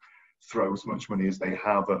to throw as much money as they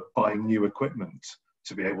have at buying new equipment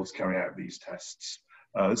to be able to carry out these tests.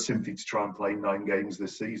 Simply to try and play 9 games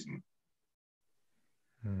this season.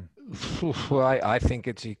 Well, I think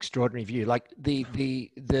it's an extraordinary view. Like we're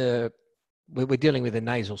dealing with a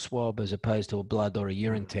nasal swab as opposed to a blood or a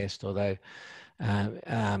urine test, although,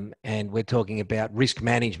 and we're talking about risk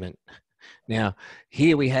management. Now,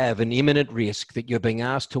 here we have an imminent risk that you're being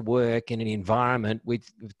asked to work in an environment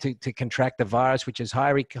to contract a virus which is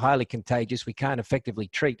highly contagious, we can't effectively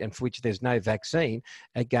treat, and for which there's no vaccine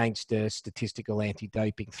against a statistical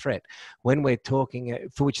anti-doping threat. When we're talking,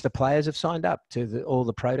 for which the players have signed up to all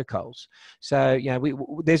the protocols. So,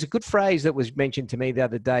 there's a good phrase that was mentioned to me the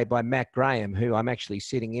other day by Matt Graham, who I'm actually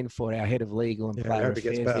sitting in for, our head of legal and player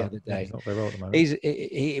affairs the other day. He's not very well at the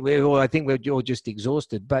moment. I think we're all just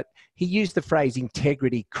exhausted, but he used the phrase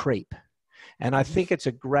integrity creep. And I think it's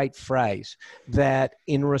a great phrase that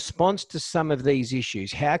in response to some of these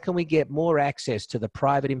issues, how can we get more access to the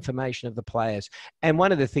private information of the players? And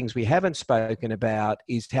one of the things we haven't spoken about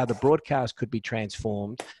is how the broadcast could be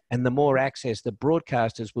transformed, and the more access the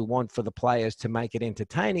broadcasters will want for the players to make it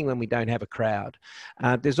entertaining when we don't have a crowd.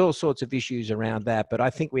 There's all sorts of issues around that, but I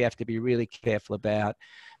think we have to be really careful about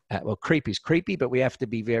well, creep is creepy, but we have to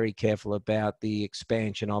be very careful about the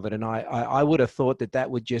expansion of it. And I would have thought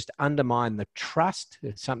that would just undermine the trust.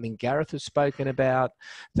 It's something Gareth has spoken about,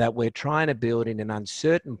 that we're trying to build in an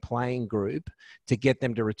uncertain playing group to get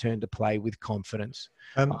them to return to play with confidence.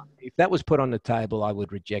 If that was put on the table, I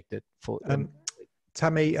would reject it.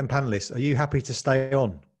 Tammi and panelists, are you happy to stay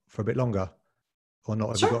on for a bit longer or not?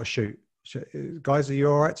 Have Sure. you got to shoot? Guys, are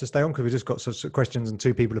you all right to stay on? Because we've just got some questions and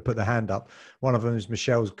 2 people have put their hand up. One of them is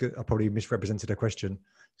Michelle's. I probably misrepresented her question.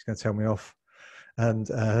 She's going to tell me off. And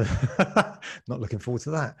not looking forward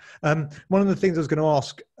to that. One of the things I was going to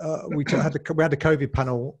ask, we had the COVID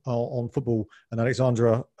panel on football, and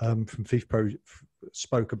Alexandra from FIFPRO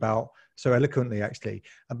spoke about, so eloquently actually,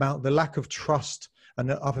 about the lack of trust.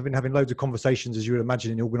 And I've been having loads of conversations, as you would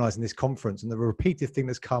imagine, in organising this conference. And the repeated thing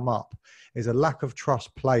that's come up is a lack of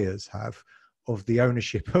trust players have of the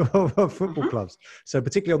ownership of football clubs. So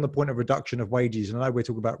particularly on the point of reduction of wages, and I know we're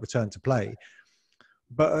talking about return to play,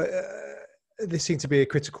 but this seemed to be a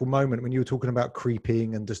critical moment when you were talking about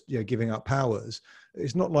creeping and just giving up powers.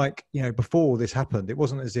 It's not like before this happened, it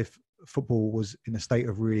wasn't as if football was in a state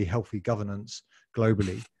of really healthy governance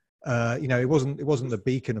globally. It wasn't the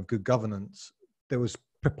beacon of good governance. There was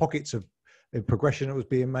pockets of progression that was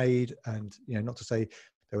being made, and not to say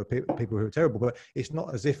there were people who were terrible, but it's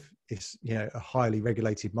not as if it's a highly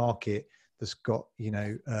regulated market that's got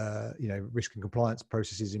risk and compliance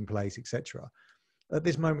processes in place, etc. At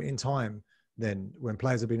this moment in time, then when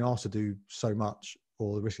players have been asked to do so much,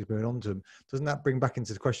 or the risk is going on to them, doesn't that bring back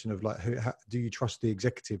into the question of do you trust the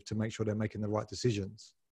executive to make sure they're making the right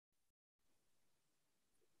decisions?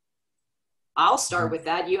 I'll start with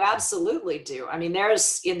that. You absolutely do. I mean,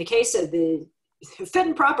 in the case of the fit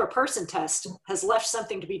and proper person test has left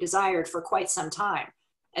something to be desired for quite some time.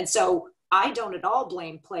 And so I don't at all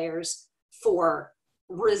blame players for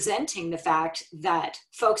resenting the fact that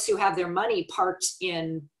folks who have their money parked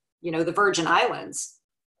in, the Virgin Islands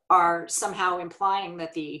are somehow implying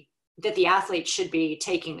that the athlete should be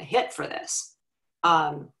taking the hit for this.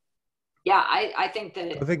 Yeah, I think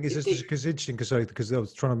that. I think it's just because interesting because I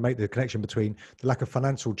was trying to make the connection between the lack of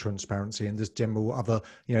financial transparency and just general other,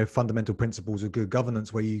 you know, fundamental principles of good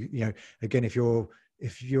governance, where you know, again, if you're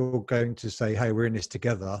going to say, hey, we're in this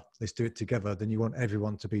together, let's do it together, then you want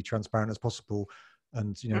everyone to be transparent as possible.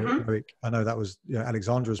 And, you know, Loic, I know that was, you know,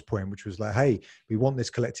 Alexandra's point, which was like, hey, we want this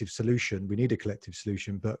collective solution. We need a collective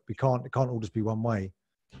solution, but it can't all just be one way.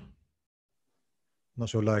 I'm not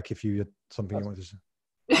sure, Loic, if you had something you wanted to say.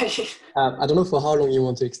 I don't know for how long you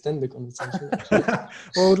want to extend the conversation.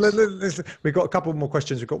 Well, we've got a couple more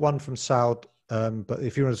questions. We've got one from Saud, but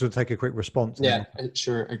if you want to sort of take a quick response. Yeah,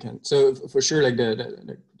 sure, I can. So for sure, like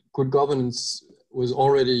the good governance was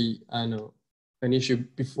already, I know, an issue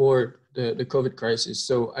before the COVID crisis.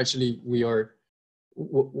 So actually,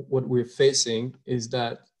 what we're facing is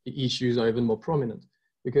that the issues are even more prominent,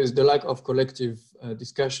 because the lack of collective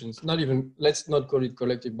discussions, let's not call it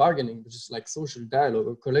collective bargaining, but just like social dialogue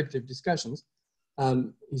or collective discussions,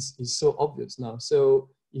 is so obvious now. So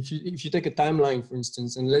if you take a timeline, for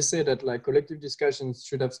instance, and let's say that like collective discussions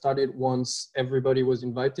should have started once everybody was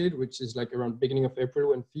invited, which is like around beginning of April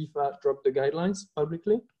when FIFA dropped the guidelines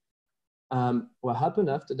publicly. What happened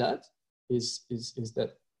after that is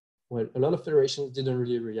that, well, a lot of federations didn't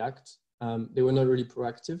really react. They were not really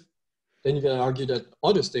proactive. Then you can argue that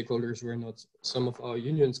other stakeholders were not, some of our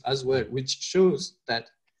unions as well, which shows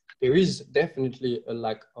that there is definitely a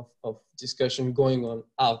lack of discussion going on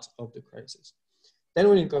out of the crisis. Then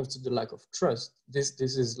when it comes to the lack of trust, this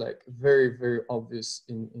is like very, very obvious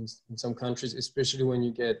in some countries, especially when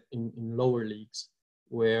you get in lower leagues,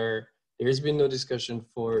 where there has been no discussion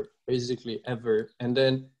for basically ever. And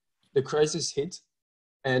then the crisis hit,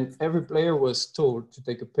 and every player was told to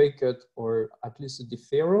take a pay cut or at least a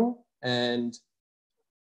deferral. And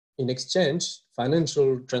in exchange,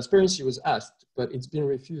 financial transparency was asked, but it's been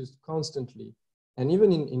refused constantly. And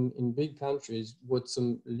even in big countries, what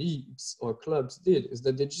some leagues or clubs did is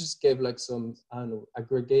that they just gave like some, I don't know,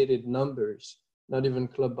 aggregated numbers, not even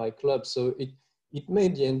club by club. So it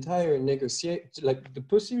made the entire like the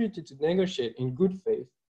possibility to negotiate in good faith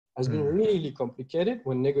has been really complicated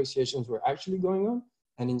when negotiations were actually going on.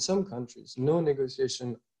 And in some countries, no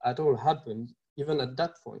negotiation at all happened, even at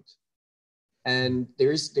that point. And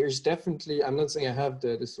there's definitely, I'm not saying I have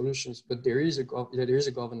the solutions, but there is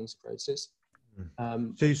a governance crisis.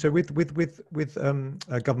 So with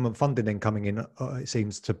government funding then coming in, it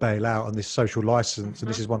seems to bail out on this social license, and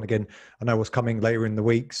this is one again. I know what's coming later in the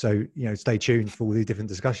week, so you know, stay tuned for all these different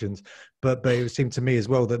discussions. But it would seem to me as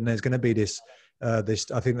well that there's going to be this. I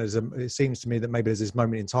think it seems to me that maybe there's this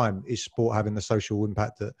moment in time: is sport having the social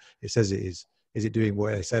impact that it says it is? Is it doing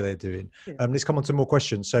what they say they're doing? Let's come on to more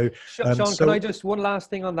questions. So, Sean, can I just one last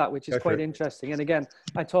thing on that, which is quite interesting. And again,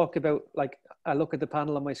 I talk about, like, I look at the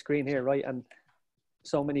panel on my screen here, right? And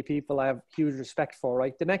so many people I have huge respect for,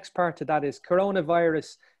 right? The next part to that is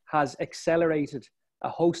coronavirus has accelerated a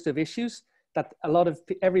host of issues that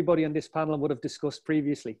everybody on this panel would have discussed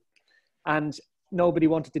previously and nobody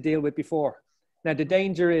wanted to deal with before. Now, the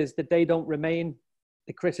danger is that they don't remain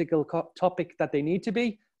the critical topic that they need to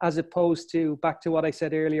be, as opposed to, back to what I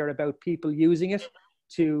said earlier about people using it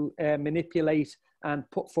to manipulate and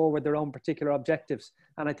put forward their own particular objectives.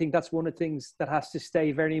 And I think that's one of the things that has to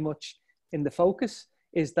stay very much in the focus,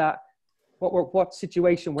 is that what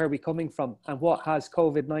situation were we coming from, and what has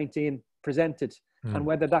COVID-19 presented, and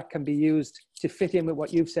whether that can be used to fit in with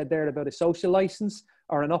what you've said there about a social license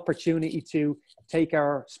or an opportunity to take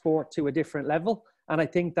our sport to a different level. And I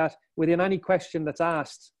think that within any question that's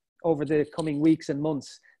asked over the coming weeks and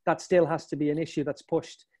months, that still has to be an issue that's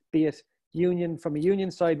pushed, be it from a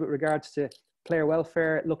union side with regards to player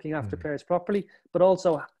welfare, looking after players properly, but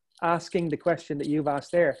also asking the question that you've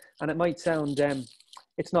asked there. And it might sound,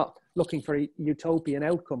 it's not looking for a utopian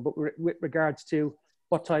outcome, but with regards to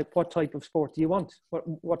what type of sport do you want?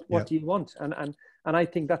 What do you want? And I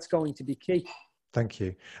think that's going to be key. Thank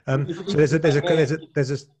you. So there's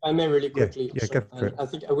a. I may really quickly. Yeah, go for it. I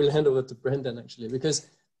think I will hand over to Brendan actually, because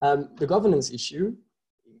the governance issue,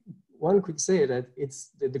 one could say that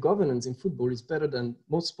it's the governance in football is better than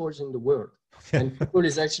most sports in the world, and football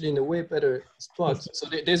is actually in a way better spot. So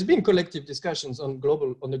there's been collective discussions on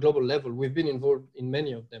the global level. We've been involved in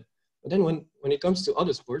many of them. But then when it comes to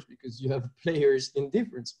other sports, because you have players in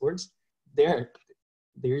different sports, there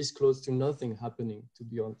is close to nothing happening, to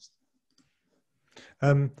be honest.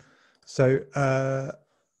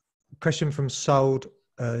 Question from Sold.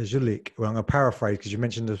 Loic, well, I'm going to paraphrase because you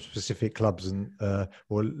mentioned the specific clubs and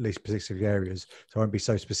or at least specific areas, so I won't be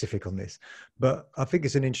so specific on this. But I think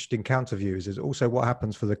it's an interesting counter view is also what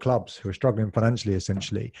happens for the clubs who are struggling financially,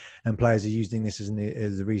 essentially, and players are using this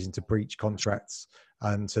as a reason to breach contracts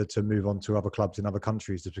and to move on to other clubs in other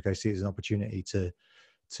countries because they see it as an opportunity to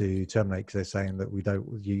terminate because they're saying that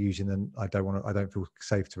you're using them. I don't feel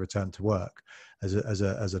safe to return to work as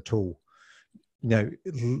a tool. You know,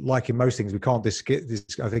 like in most things, we can't I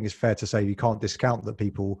think it's fair to say you can't discount that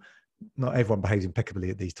not everyone behaves impeccably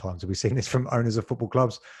at these times. We've seen this from owners of football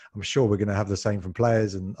clubs. I'm sure we're going to have the same from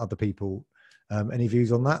players and other people. Any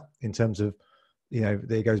views on that in terms of, you know,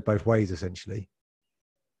 it goes both ways, essentially?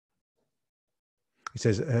 He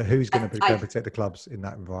says, who's going to protect the clubs in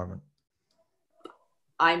that environment?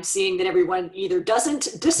 I'm seeing that everyone either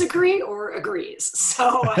doesn't disagree or agrees.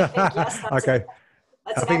 So I think, yes, that's okay.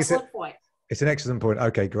 That's an excellent point. It's an excellent point.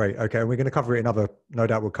 Okay, great. Okay, and we're going to cover it no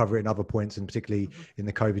doubt we'll cover it in other points, and particularly in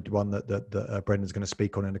the COVID one that Brendan's going to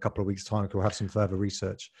speak on in a couple of weeks' time. We'll have some further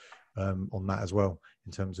research on that as well,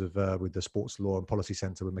 in terms of with the Sports Law and Policy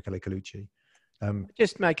Centre with Michele Colucci.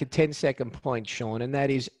 Just make a 10-second point, Sean, and that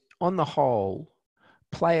is, on the whole,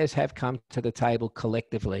 players have come to the table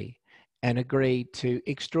collectively and agreed to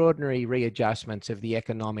extraordinary readjustments of the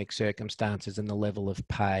economic circumstances and the level of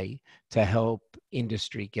pay to help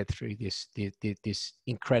industry get through this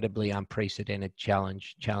incredibly unprecedented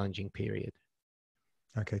challenging period.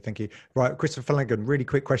 Okay, thank you. Right, Christopher Flanagan, really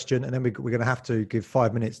quick question, and then we're going to have to give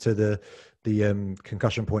 5 minutes to the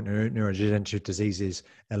concussion point and neurodegenerative diseases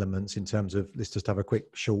elements in terms of, let's just have a quick,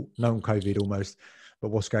 short, non-COVID almost, but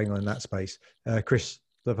what's going on in that space.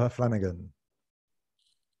 Christopher Flanagan.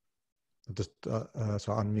 I'll just so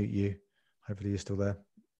I'll unmute you. Hopefully you're still there.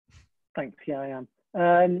 Thanks. Yeah, I am.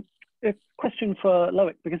 A question for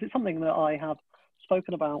Loic, because it's something that I have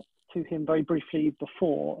spoken about to him very briefly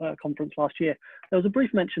before a conference last year. There was a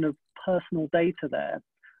brief mention of personal data there,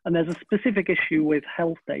 and there's a specific issue with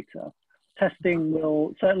health data. Testing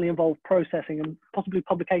will certainly involve processing and possibly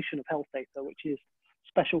publication of health data, which is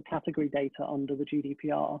special category data under the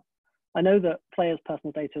GDPR. I know that players'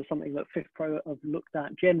 personal data is something that FIFPRO have looked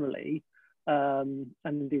at generally, and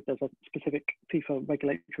indeed there's a specific FIFA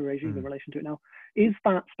regulatory regime in relation to it now. Is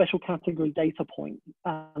that special category data point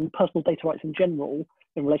and personal data rights in general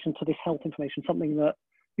in relation to this health information something that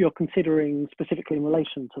you're considering specifically in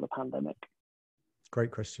relation to the pandemic?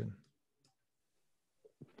 Great question.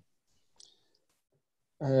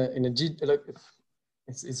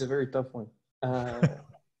 It's a very tough one.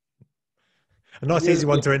 A nice easy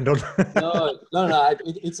one to end on. no,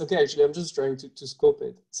 it's okay, actually. I'm just trying to scope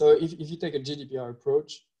it. So if you take a GDPR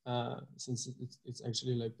approach, since it's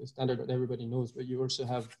actually like the standard that everybody knows, but you also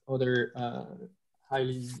have other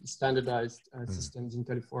highly standardized systems in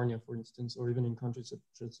California, for instance, or even in countries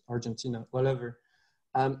such as Argentina, whatever.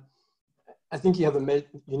 I think you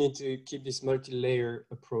need to keep this multi-layer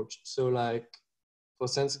approach. So like for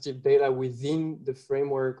sensitive data within the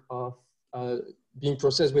framework of being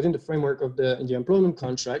processed within the framework of the employment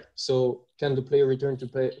contract. So can the player return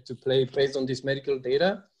to play based on this medical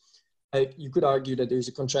data? You could argue that there's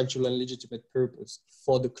a contractual and legitimate purpose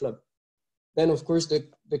for the club. Then of course the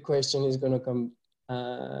question is going to come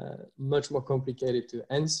much more complicated to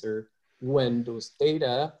answer when those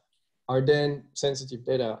data are then sensitive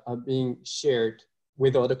data are being shared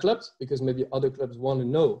with other clubs, because maybe other clubs want to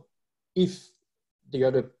know if the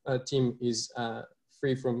other team is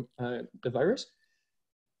free from the virus,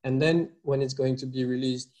 and then when it's going to be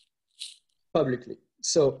released publicly.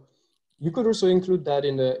 So you could also include that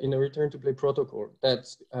in a return to play protocol, that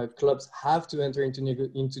clubs have to enter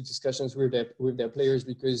into discussions with their players,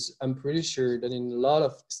 because I'm pretty sure that in a lot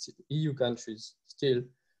of EU countries still,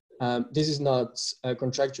 this is not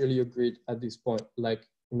contractually agreed at this point, like,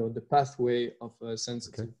 you know, the pathway of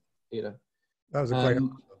sensitive data. That was a great answer,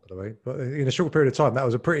 by the way. But in a short period of time, that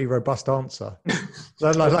was a pretty robust answer.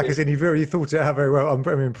 Like I said, you really thought it out very well. I'm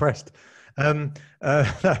very impressed.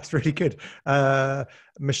 That's really good.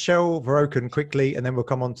 Michelle Verocan, quickly, and then we'll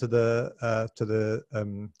come on to the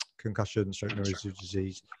concussion, stroke, neurodegenerative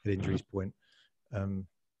disease, and injuries point.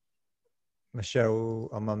 Michelle,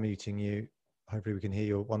 I'm unmuting you. Hopefully we can hear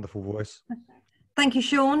your wonderful voice. Thank you,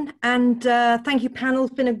 Sean, and thank you, panel.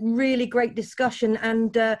 It's been a really great discussion,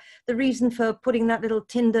 and the reason for putting that little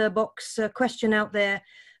Tinder box question out there,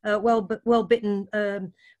 well bitten,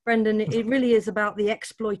 Brendan, it really is about the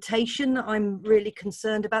exploitation. I'm really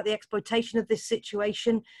concerned about the exploitation of this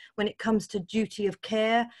situation when it comes to duty of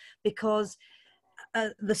care, because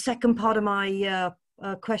the second part of my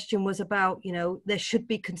question was about, you know, there should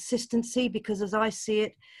be consistency, because as I see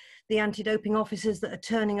it, the anti-doping officers that are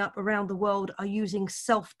turning up around the world are using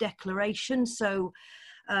self-declaration. So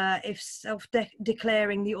if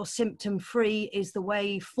self-declaring that you're symptom-free is the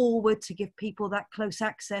way forward to give people that close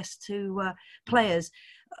access to players,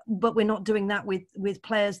 but we're not doing that with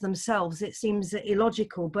players themselves, it seems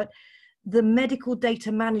illogical. But the medical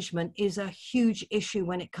data management is a huge issue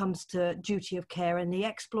when it comes to duty of care, and the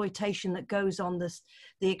exploitation that goes on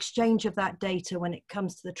the exchange of that data when it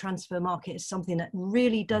comes to the transfer market is something that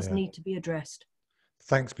really does need to be addressed.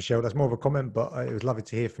 Thanks, Michelle. That's more of a comment, but it was lovely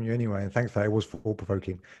to hear from you anyway. And thanks for that. It was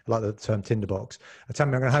thought-provoking. I like the term tinderbox.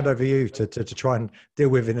 Tammi, I'm going to hand over you to try and deal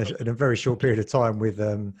with in a very short period of time with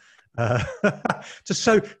just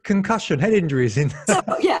so concussion, head injuries in. So,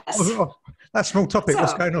 yes. That small topic. So,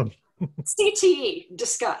 what's going on? CTE,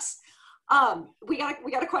 discuss. We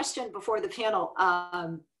got a question before the panel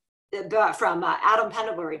from Adam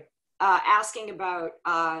Pendlebury asking about,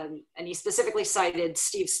 and he specifically cited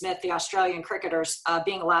Steve Smith, the Australian cricketers,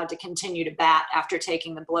 being allowed to continue to bat after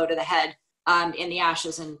taking the blow to the head in the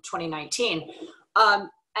Ashes in 2019.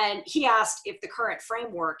 And he asked if the current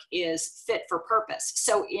framework is fit for purpose.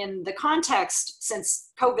 So in the context, since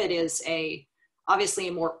COVID is obviously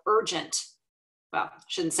a more urgent, well, I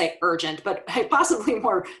shouldn't say urgent, but possibly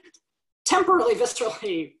more temporally,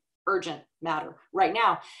 viscerally urgent matter right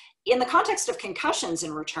now. In the context of concussions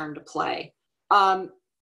in return to play,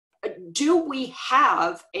 do we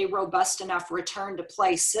have a robust enough return to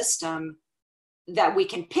play system that we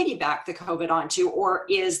can piggyback the COVID onto, or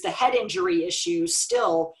is the head injury issue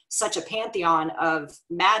still such a pantheon of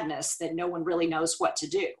madness that no one really knows what to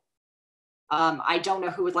do? I don't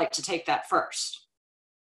know who would like to take that first.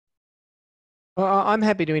 Well, I'm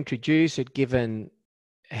happy to introduce it, given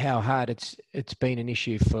how hard it's been an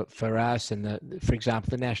issue for us. And for example,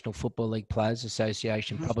 the National Football League Players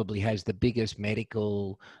Association probably has the biggest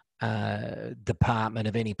medical department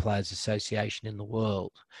of any players association in the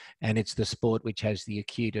world, and it's the sport which has the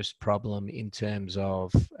acutest problem in terms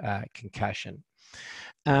of concussion.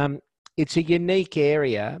 It's a unique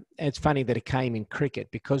area. It's funny that it came in cricket,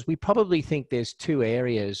 because we probably think there's two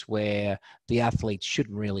areas where the athletes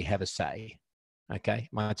shouldn't really have a say. Okay,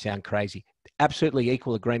 might sound crazy. Absolutely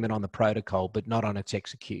equal agreement on the protocol, but not on its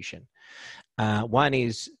execution. One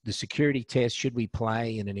is the security test. Should we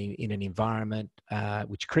play in an environment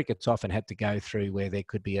which cricket's often had to go through, where there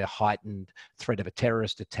could be a heightened threat of a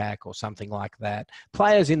terrorist attack or something like that?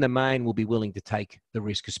 Players in the main will be willing to take the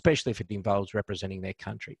risk, especially if it involves representing their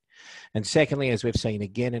country. And secondly, as we've seen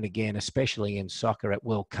again and again, especially in soccer at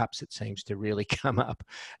World Cups, it seems to really come up,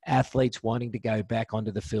 athletes wanting to go back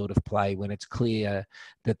onto the field of play when it's clear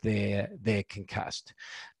that they're concussed.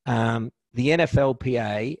 The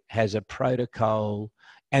NFLPA has a protocol,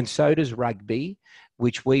 and so does rugby,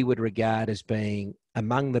 which we would regard as being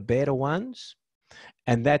among the better ones.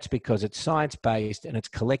 And that's because it's science-based and it's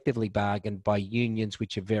collectively bargained by unions,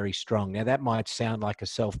 which are very strong. Now, that might sound like a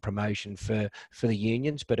self-promotion for the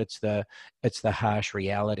unions, but it's the harsh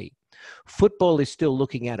reality. Football is still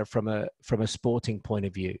looking at it from a sporting point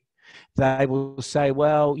of view. They will say,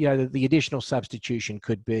 well, you know, the additional substitution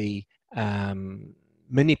could be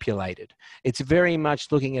manipulated. It's very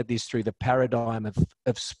much looking at this through the paradigm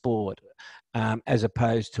of sport, as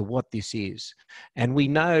opposed to what this is. And we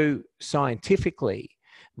know scientifically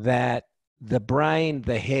that the brain,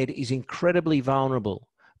 the head, is incredibly vulnerable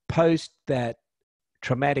post that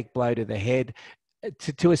traumatic blow to the head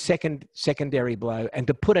to a secondary blow. And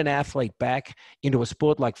to put an athlete back into a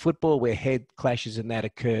sport like football, where head clashes and that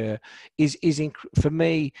occur, is for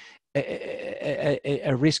me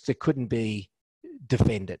a risk that couldn't be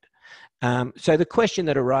defended. So the question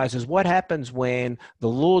that arises, what happens when the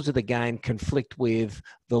laws of the game conflict with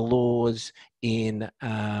the laws in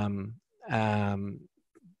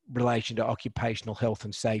relation to occupational health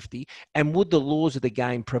and safety? And would the laws of the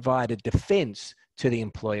game provide a defense to the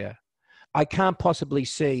employer? I can't possibly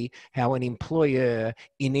see how an employer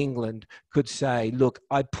in England could say, look,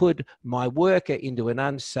 I put my worker into an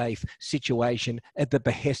unsafe situation at the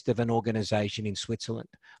behest of an organisation in Switzerland.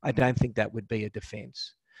 I don't think that would be a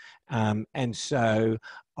defence. And so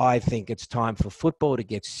I think it's time for football to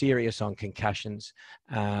get serious on concussions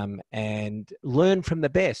and learn from the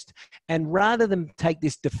best. And rather than take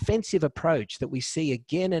this defensive approach that we see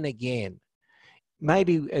again and again,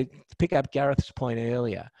 maybe to pick up Gareth's point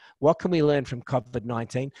earlier, what can we learn from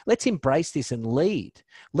COVID-19? Let's embrace this and lead.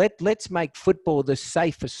 Let's make football the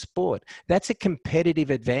safest sport. That's a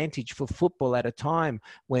competitive advantage for football at a time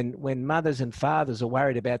when mothers and fathers are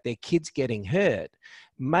worried about their kids getting hurt.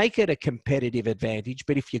 Make it a competitive advantage,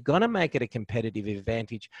 but if you're going to make it a competitive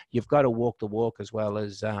advantage, you've got to walk the walk as well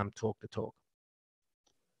as talk the talk.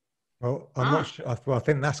 Well, I'm not sure. I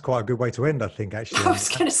think that's quite a good way to end. I think actually. I was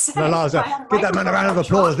going to say, give that man a round of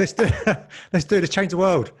applause. Let's do this. Change the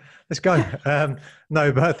world. Let's go.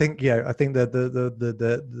 No, but I think I think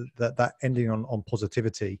that ending on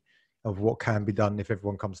positivity of what can be done if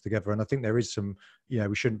everyone comes together. And I think there is some,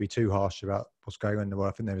 we shouldn't be too harsh about what's going on in the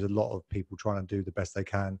world. I think there's a lot of people trying to do the best they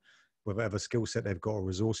can with whatever skill set they've got or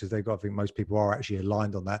resources they've got. I think most people are actually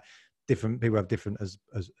aligned on that. Different people have different, as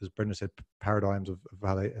Brenda said, paradigms of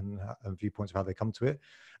how they and viewpoints of how they come to it.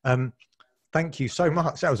 Thank you so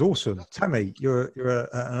much. That was awesome. Tammi, you're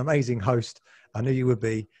an amazing host. I knew you would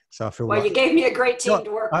be. So I feel well, you gave me a great team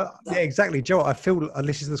to work with. Yeah, exactly, Joe. I feel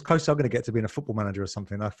this is as close as I'm going to get to being a football manager or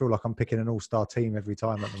something. I feel like I'm picking an all-star team every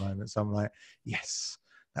time at the moment. So I'm like, yes,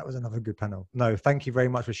 that was another good panel. No, thank you very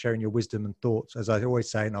much for sharing your wisdom and thoughts. As I always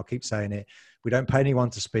say, and I'll keep saying it, we don't pay anyone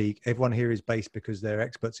to speak. Everyone here is based because they're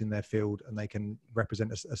experts in their field and they can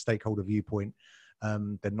represent a stakeholder viewpoint.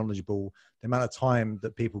 They're knowledgeable. The amount of time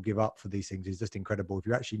that people give up for these things is just incredible. If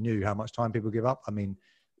you actually knew how much time people give up, I mean,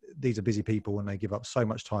 these are busy people and they give up so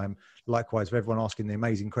much time. Likewise, for everyone asking the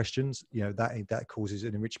amazing questions, that causes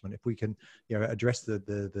an enrichment. If we can, address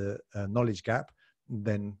the knowledge gap,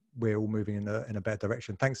 then we're all moving in a better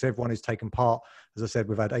direction. Thanks to everyone who's taken part. As I said,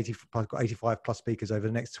 we've had 85 plus speakers over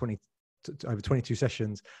the next over 22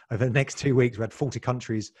 sessions. Over the next 2 weeks, we had 40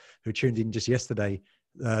 countries who tuned in just yesterday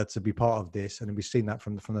to be part of this, and we've seen that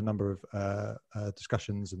from the number of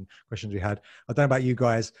discussions and questions we had. I don't know about you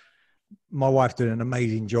guys. My wife's doing an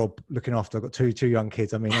amazing job looking after. I've got two young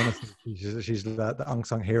kids. I mean, honestly, she's the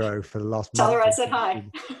unsung hero for the last month. Tell her I said hi.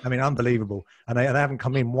 I mean, unbelievable. And they haven't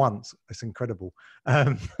come in once. It's incredible.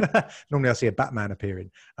 Normally I see a Batman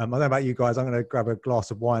appearing. I don't know about you guys. I'm going to grab a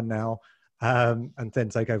glass of wine now and then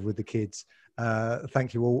take over with the kids.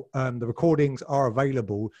 Thank you all. The recordings are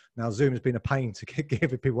available now. Zoom has been a pain to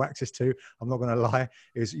give people access to. I'm not going to lie.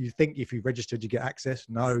 Is you think if you've registered you get access?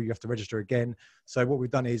 No, you have to register again. So what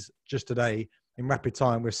we've done is just today in rapid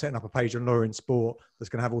time we're setting up a page on LawInSport that's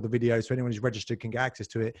going to have all the videos, so anyone who's registered can get access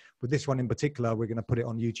to it. With this one in particular, we're going to put it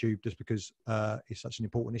on YouTube just because it's such an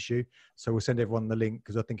important issue. So we'll send everyone the link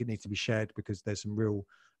because I think it needs to be shared because there's some real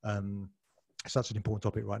such an important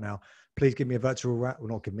topic right now. Please give me a virtual round. Well,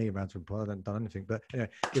 not give me a round of applause. I haven't done anything, but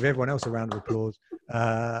give everyone else a round of applause.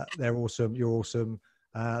 They're awesome. You're awesome.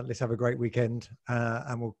 Let's have a great weekend,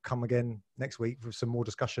 and we'll come again next week with some more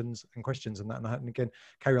discussions and questions and that. And again,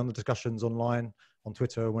 carry on the discussions online, on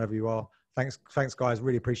Twitter, wherever you are. Thanks, guys.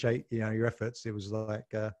 Really appreciate your efforts. It was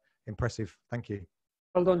impressive. Thank you.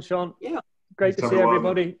 Well done, Sean. Yeah. Great to see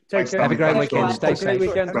everybody. Take care. Have a great weekend. Stay safe.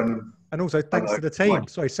 And also thanks to the team.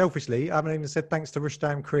 Sorry, selfishly, I haven't even said thanks to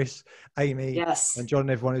Rustam, Chris, Amy, and John,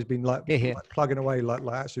 and everyone who's been like plugging away like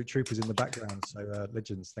absolute troopers in the background. So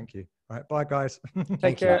legends. Thank you. All right, bye guys.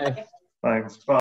 Take care. Thanks. Bye.